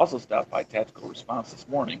 Also stopped by Tactical Response this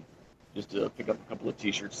morning just to pick up a couple of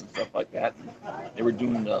T-shirts and stuff like that. And they were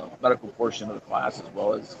doing the medical portion of the class, as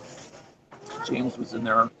well as James was in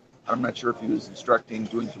there. I'm not sure if he was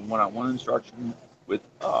doing some one-on-one instruction with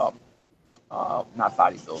not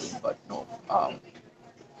bodybuilding, but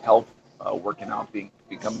health, working out,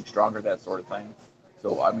 becoming stronger, that sort of thing.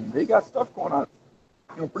 So I mean, they got stuff going on,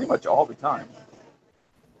 pretty much all the time,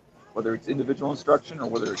 whether it's individual instruction or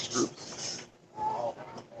whether it's groups,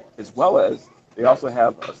 as well as they also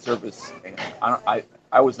have a service. And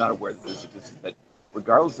I was not aware that this existed, but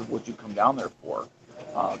regardless of what you come down there for,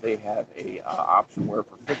 they have a option where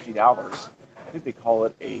for $50, I think they call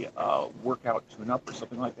it a workout tune-up or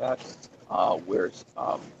something like that, where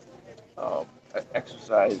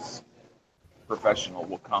exercise professional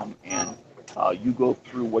will come and you go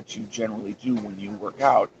through what you generally do when you work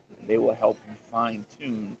out, and they will help you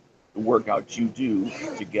fine-tune the workout you do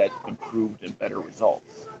to get improved and better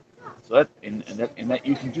results. So that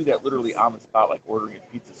you can do that literally on the spot, like ordering a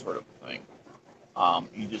pizza sort of thing.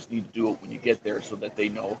 You just need to do it when you get there so that they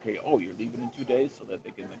know, okay, oh, you're leaving in 2 days, so that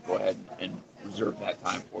they can then go ahead and reserve that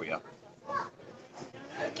time for you.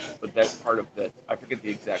 But that's part of that. I forget the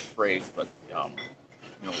exact phrase, but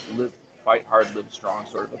fight hard, live strong,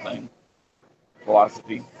 sort of a thing.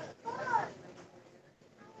 Philosophy.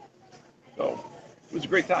 So it was a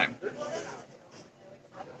great time.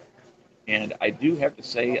 And I do have to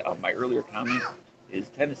say, my earlier comment is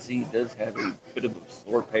Tennessee does have a bit of a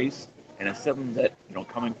slower pace, and it's something that,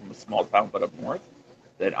 coming from a small town but up north,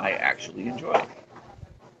 that I actually enjoy.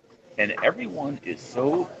 And everyone is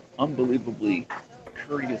so unbelievably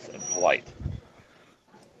courteous and polite.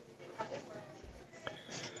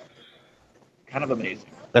 Kind of amazing.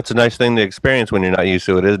 That's a nice thing to experience when you're not used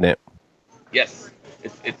to it, isn't it? Yes,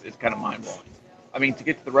 it's kind of mind-blowing. I mean, to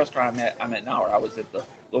get to the restaurant I'm at now, or I was at the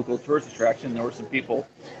local tourist attraction. There were some people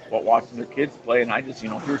watching their kids play, and I just,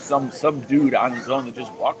 here's some dude on his own that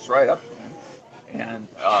just walks right up to him and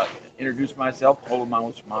introduced myself, told him I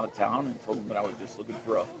was from out of town, and told him that I was just looking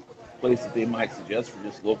for a place that they might suggest for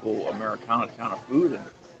just local Americana kind of food,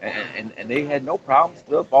 and they had no problems.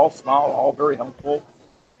 They all smiled, all very helpful,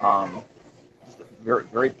 very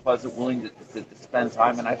very pleasant, willing to spend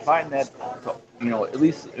time, and I find that, at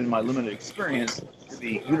least in my limited experience, to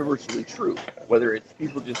be universally true. Whether it's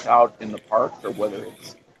people just out in the parks, or whether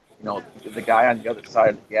it's the guy on the other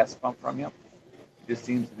side of the gas pump from you, it just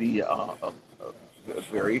seems to be a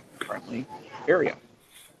very friendly area.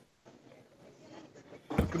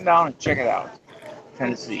 Come down and check it out.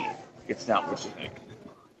 Tennessee. Gets down what you think.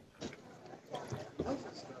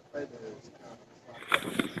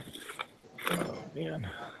 Oh, man.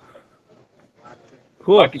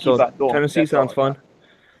 Cool. So Tennessee sounds fun.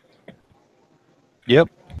 Yep.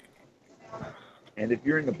 And if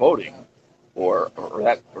you're into boating or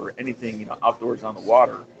anything, outdoors on the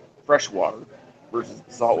water, freshwater versus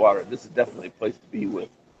the saltwater, this is definitely a place to be with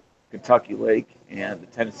Kentucky Lake and the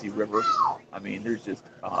Tennessee River. I mean, there's just,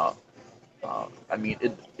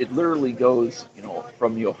 it literally goes,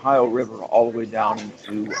 from the Ohio River all the way down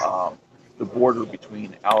into the border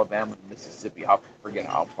between Alabama and Mississippi. I forget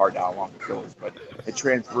how far down along it goes, but it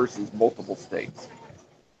transverses multiple states.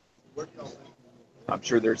 I'm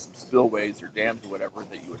sure there's some spillways or dams or whatever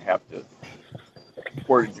that you would have to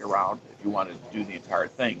portage around if you wanted to do the entire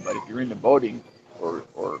thing. But if you're into boating or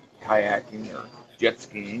kayaking or jet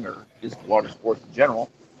skiing or just water sports in general,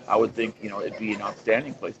 I would think, it'd be an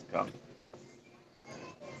outstanding place to come.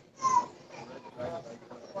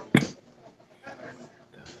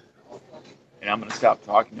 And I'm going to stop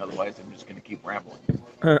talking, otherwise I'm just going to keep rambling.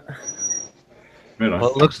 Well,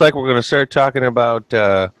 it looks like we're going to start talking about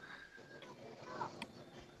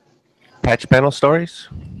patch panel stories.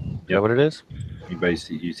 Is that what it is?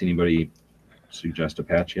 You see anybody suggest a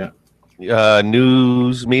patch yet?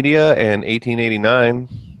 News Media and 1889.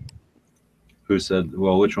 Who said,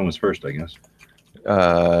 well, which one was first, I guess?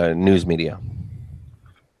 News Media.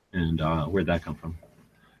 And where'd that come from?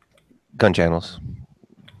 Gun channels.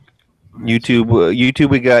 YouTube,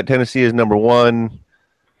 we got Tennessee as number 1,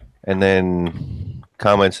 and then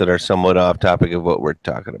comments that are somewhat off topic of what we're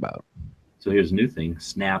talking about. So here's a new thing.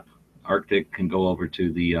 Snap Arctic can go over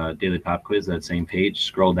to the Daily Pop Quiz, that same page,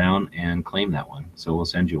 scroll down, and claim that one. So we'll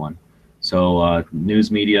send you one. So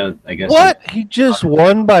News Media, I guess. What? He just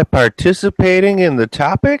won by participating in the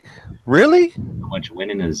topic? Really? How much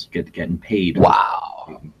winning is getting paid.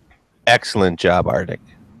 Wow. Excellent job, Arctic.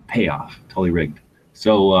 Payoff. Totally rigged.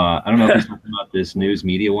 So I don't know if he's talking about this News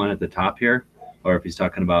Media one at the top here, or if he's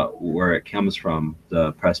talking about where it comes from,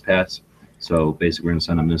 the press pass. So basically, we're going to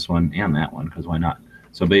send him this one and that one, because why not?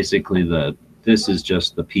 So basically, this is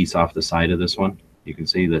just the piece off the side of this one. You can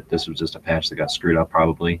see that this was just a patch that got screwed up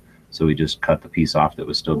probably. So we just cut the piece off that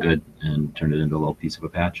was still good and turned it into a little piece of a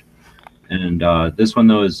patch. And this one,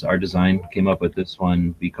 though, is our design. Came up with this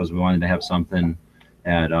one because we wanted to have something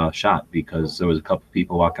at SHOT, because there was a couple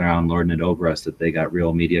people walking around lording it over us that they got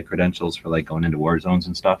real media credentials for like going into war zones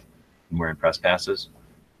and stuff and wearing press passes.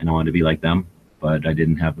 And I wanted to be like them, but I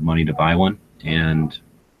didn't have the money to buy one. And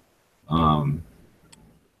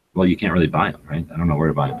well, you can't really buy them, right? I don't know where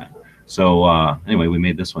to buy them at. So anyway, we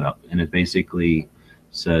made this one up, and it basically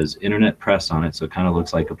says internet press on it, so it kind of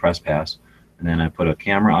looks like a press pass. And then I put a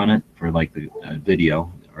camera on it for like the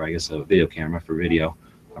video, or I guess a video camera for video,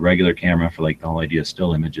 a regular camera for like the whole idea of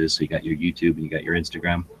still images. So you got your YouTube and you got your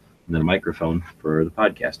Instagram, and then a microphone for the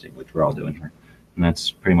podcasting, which we're all doing here. And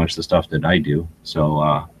that's pretty much the stuff that I do. So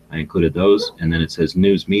I included those, and then it says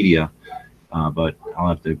News Media, but I'll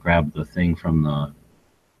have to grab the thing from the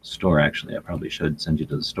store. Actually, I probably should send you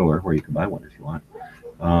to the store where you can buy one if you want.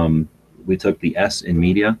 We took the S in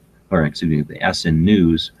media, or excuse me, the S in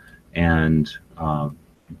news, and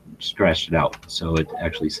stretched it out. So it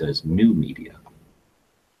actually says New Media.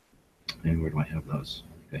 And where do I have those?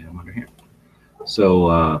 I have them under here.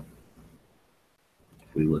 So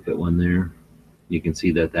if we look at one there, you can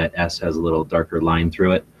see that that S has a little darker line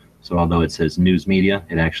through it. So although it says News Media,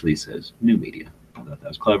 it actually says New Media. I thought that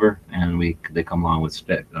was clever, and they come along with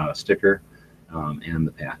sticker and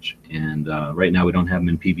the patch. And right now we don't have them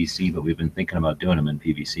in PVC, but we've been thinking about doing them in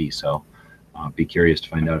PVC. So be curious to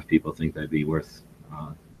find out if people think that'd be worth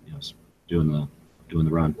doing the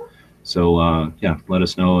run. So yeah, let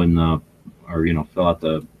us know, and or fill out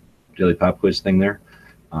the Daily Pop Quiz thing there,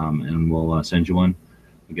 and we'll send you one.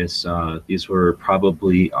 I guess these were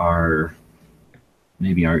probably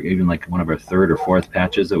even like one of our third or fourth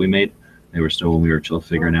patches that we made. They were still when we were still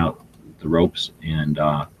figuring out the ropes, and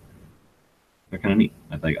they're kind of neat.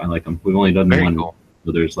 I like them. We've only done Very one, cool.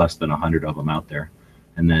 so there's less than 100 of them out there.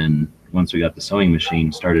 And then once we got the sewing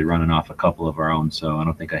machine, started running off a couple of our own. So I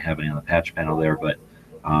don't think I have any on the patch panel there, but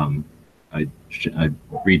I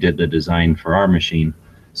redid the design for our machine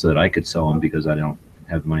so that I could sew them because I don't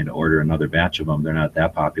have the money to order another batch of them. They're not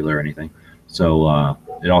that popular or anything. So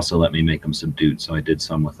it also let me make them subdued. So I did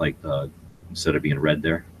some with like instead of being red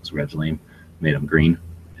there, it's red's lame, made them green,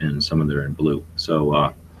 and some of them are in blue.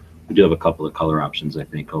 So we do have a couple of color options, I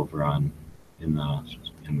think, over on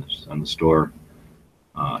the store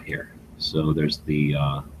here. So there's the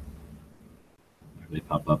they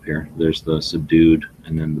pop up here. There's the subdued,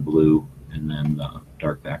 and then the blue, and then the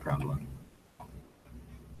dark background one.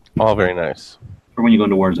 All very nice. For when you go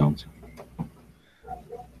into war zones.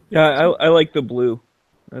 Yeah, I like the blue.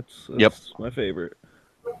 That's Yep. my favorite.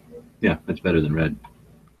 Yeah, that's better than red.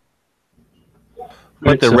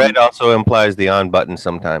 But the red also implies the on button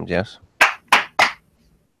sometimes, yes?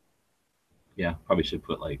 Yeah, probably should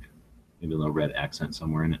put like maybe a little red accent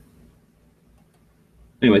somewhere in it.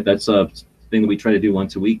 Anyway, that's a thing that we try to do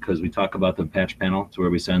once a week because we talk about the patch panel. It's where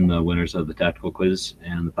we send the winners of the tactical quiz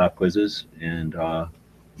and the pop quizzes. And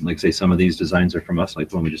like I say, some of these designs are from us, like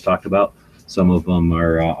the one we just talked about. Some of them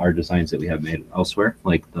are our designs that we have made elsewhere,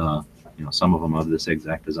 like some of them are this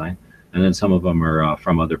exact design, and then some of them are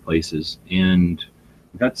from other places. And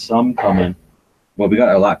we got some coming. Well, we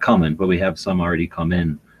got a lot coming, but we have some already come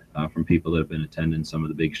in from people that have been attending some of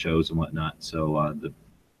the big shows and whatnot. So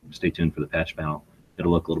stay tuned for the patch panel.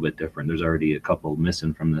 It'll look a little bit different. There's already a couple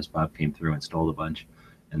missing from this. Bob came through and stole a bunch,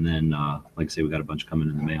 and then like I say, we got a bunch coming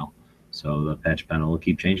in the mail. So the patch panel will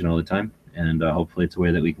keep changing all the time, and hopefully it's a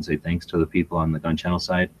way that we can say thanks to the people on the gun channel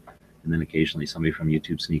side, and then occasionally somebody from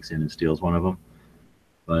YouTube sneaks in and steals one of them.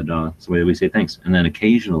 But it's the way that we say thanks. And then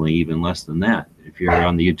occasionally, even less than that, if you're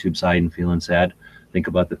on the YouTube side and feeling sad, think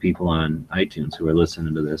about the people on iTunes who are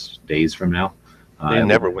listening to this days from now. They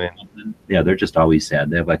never win. Yeah, they're just always sad.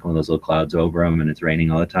 They have like one of those little clouds over them, and it's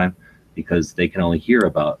raining all the time because they can only hear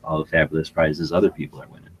about all the fabulous prizes other people are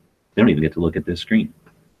winning. They don't even get to look at this screen.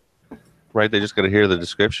 Right, they just got to hear the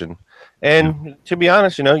description. And to be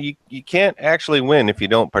honest, you can't actually win if you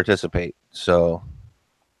don't participate. So,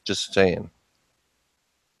 just saying.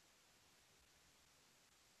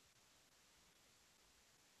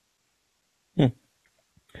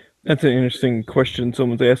 That's an interesting question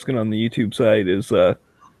someone's asking on the YouTube side is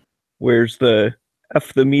where's the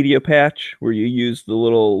F the media patch where you use the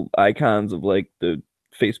little icons of like the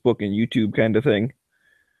Facebook and YouTube kind of thing?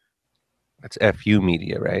 That's FU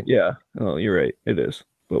Media, right? Yeah. Oh, you're right. It is.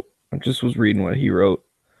 But I just was reading what he wrote.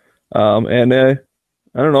 And I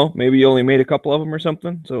don't know, maybe you only made a couple of them or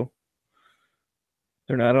something, so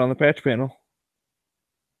they're not on the patch panel.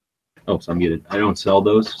 Oh, so I'm muted. I don't sell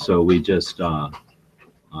those, so we just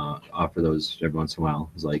offer those every once in a while,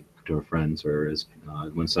 as like to our friends, or as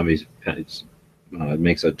when somebody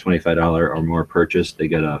makes a $25 or more purchase, they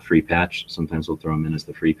get a free patch. Sometimes we'll throw them in as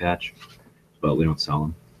the free patch, but we don't sell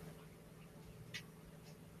them.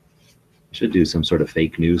 Should do some sort of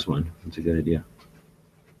fake news one. That's a good idea.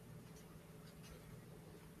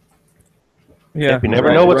 Yeah, You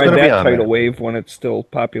never know what's ride gonna be that on tidal there. wave when it's still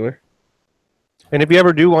popular. And if you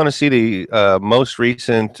ever do want to see the most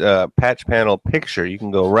recent patch panel picture, you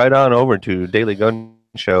can go right on over to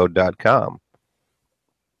dailygunshow.com.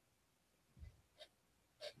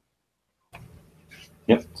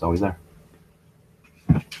 Yep, it's always there.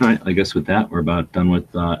 All right, I guess with that, we're about done with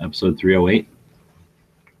episode 308.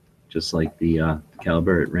 Just like the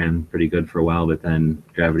Caliber, it ran pretty good for a while, but then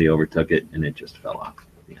gravity overtook it, and it just fell off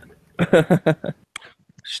at the end.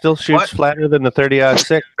 Still shoots flatter than the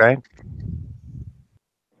 30-06, right?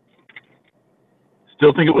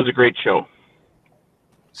 Still think it was a great show.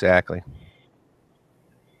 Exactly.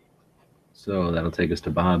 So that'll take us to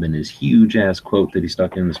Bob and his huge-ass quote that he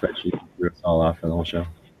stuck in the spreadsheet. Threw us all off for the whole show.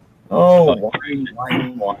 Oh, wine.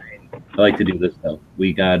 I like to do this, though.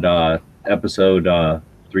 We got episode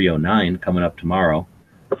 309 coming up tomorrow,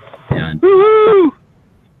 and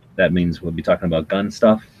that means we'll be talking about gun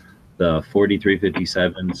stuff, the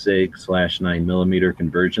 4357 SIG/9mm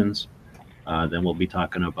conversions. Then we'll be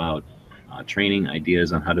talking about training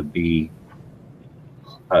ideas on how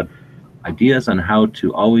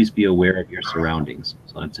to always be aware of your surroundings.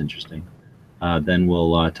 So that's interesting. Then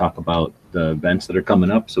we'll talk about the events that are coming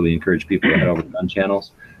up. So we encourage people to head over to gun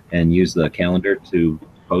channels and use the calendar to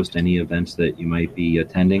post any events that you might be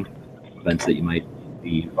attending, events that you might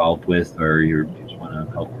be involved with, or you just want to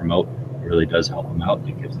help promote. It really does help them out.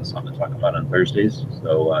 It gives us something to talk about on Thursdays.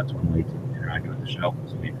 So it's one way to interact with the show.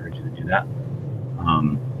 So we encourage you to do that.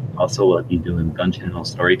 Also, we'll be doing Gun Channel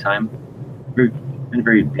Story Time been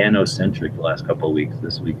very Dano-centric the last couple of weeks.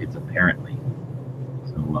 This week it's apparently.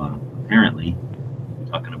 So apparently, we're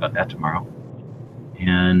talking about that tomorrow.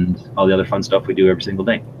 And all the other fun stuff we do every single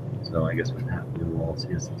day. So I guess with that, we will all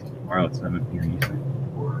see us tomorrow at 7 p.m. Eastern.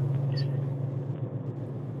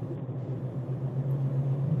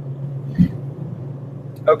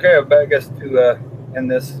 Okay, I guess to end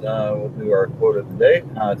this, we'll do our quote of the day.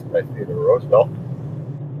 It's by Theodore Roosevelt.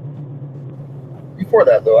 Before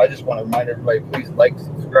that, though, I just want to remind everybody, please like,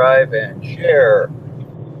 subscribe, and share.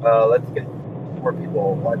 Let's get more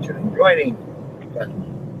people watching and joining the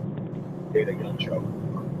Daily Gun Show.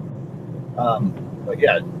 But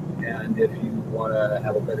yeah, and if you want to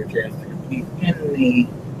have a better chance to compete in the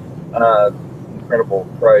incredible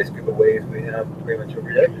prize giveaways we have pretty much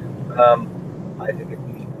every day, I think it'd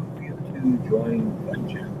be for you to join Gun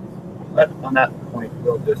Channels. But on that point,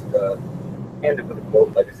 we'll just end it with a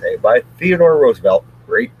quote, like I say, by Theodore Roosevelt,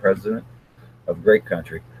 great president of a great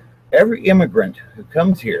country. Every immigrant who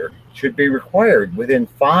comes here should be required within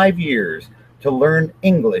 5 years to learn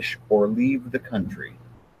English or leave the country.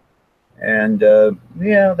 And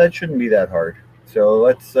yeah, that shouldn't be that hard. So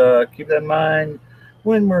let's keep that in mind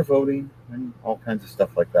when we're voting and all kinds of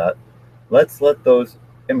stuff like that. Let's let those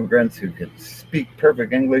immigrants who can speak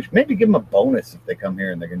perfect English, maybe give them a bonus if they come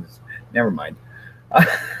here and they can just, never mind.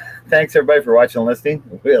 Thanks everybody for watching and listening.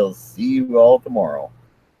 We'll see you all tomorrow.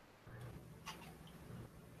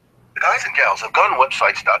 The guys and gals of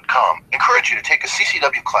GunWebsites.com encourage you to take a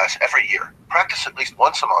CCW class every year, practice at least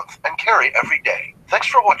once a month, and carry every day. Thanks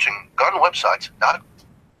for watching GunWebsites.com.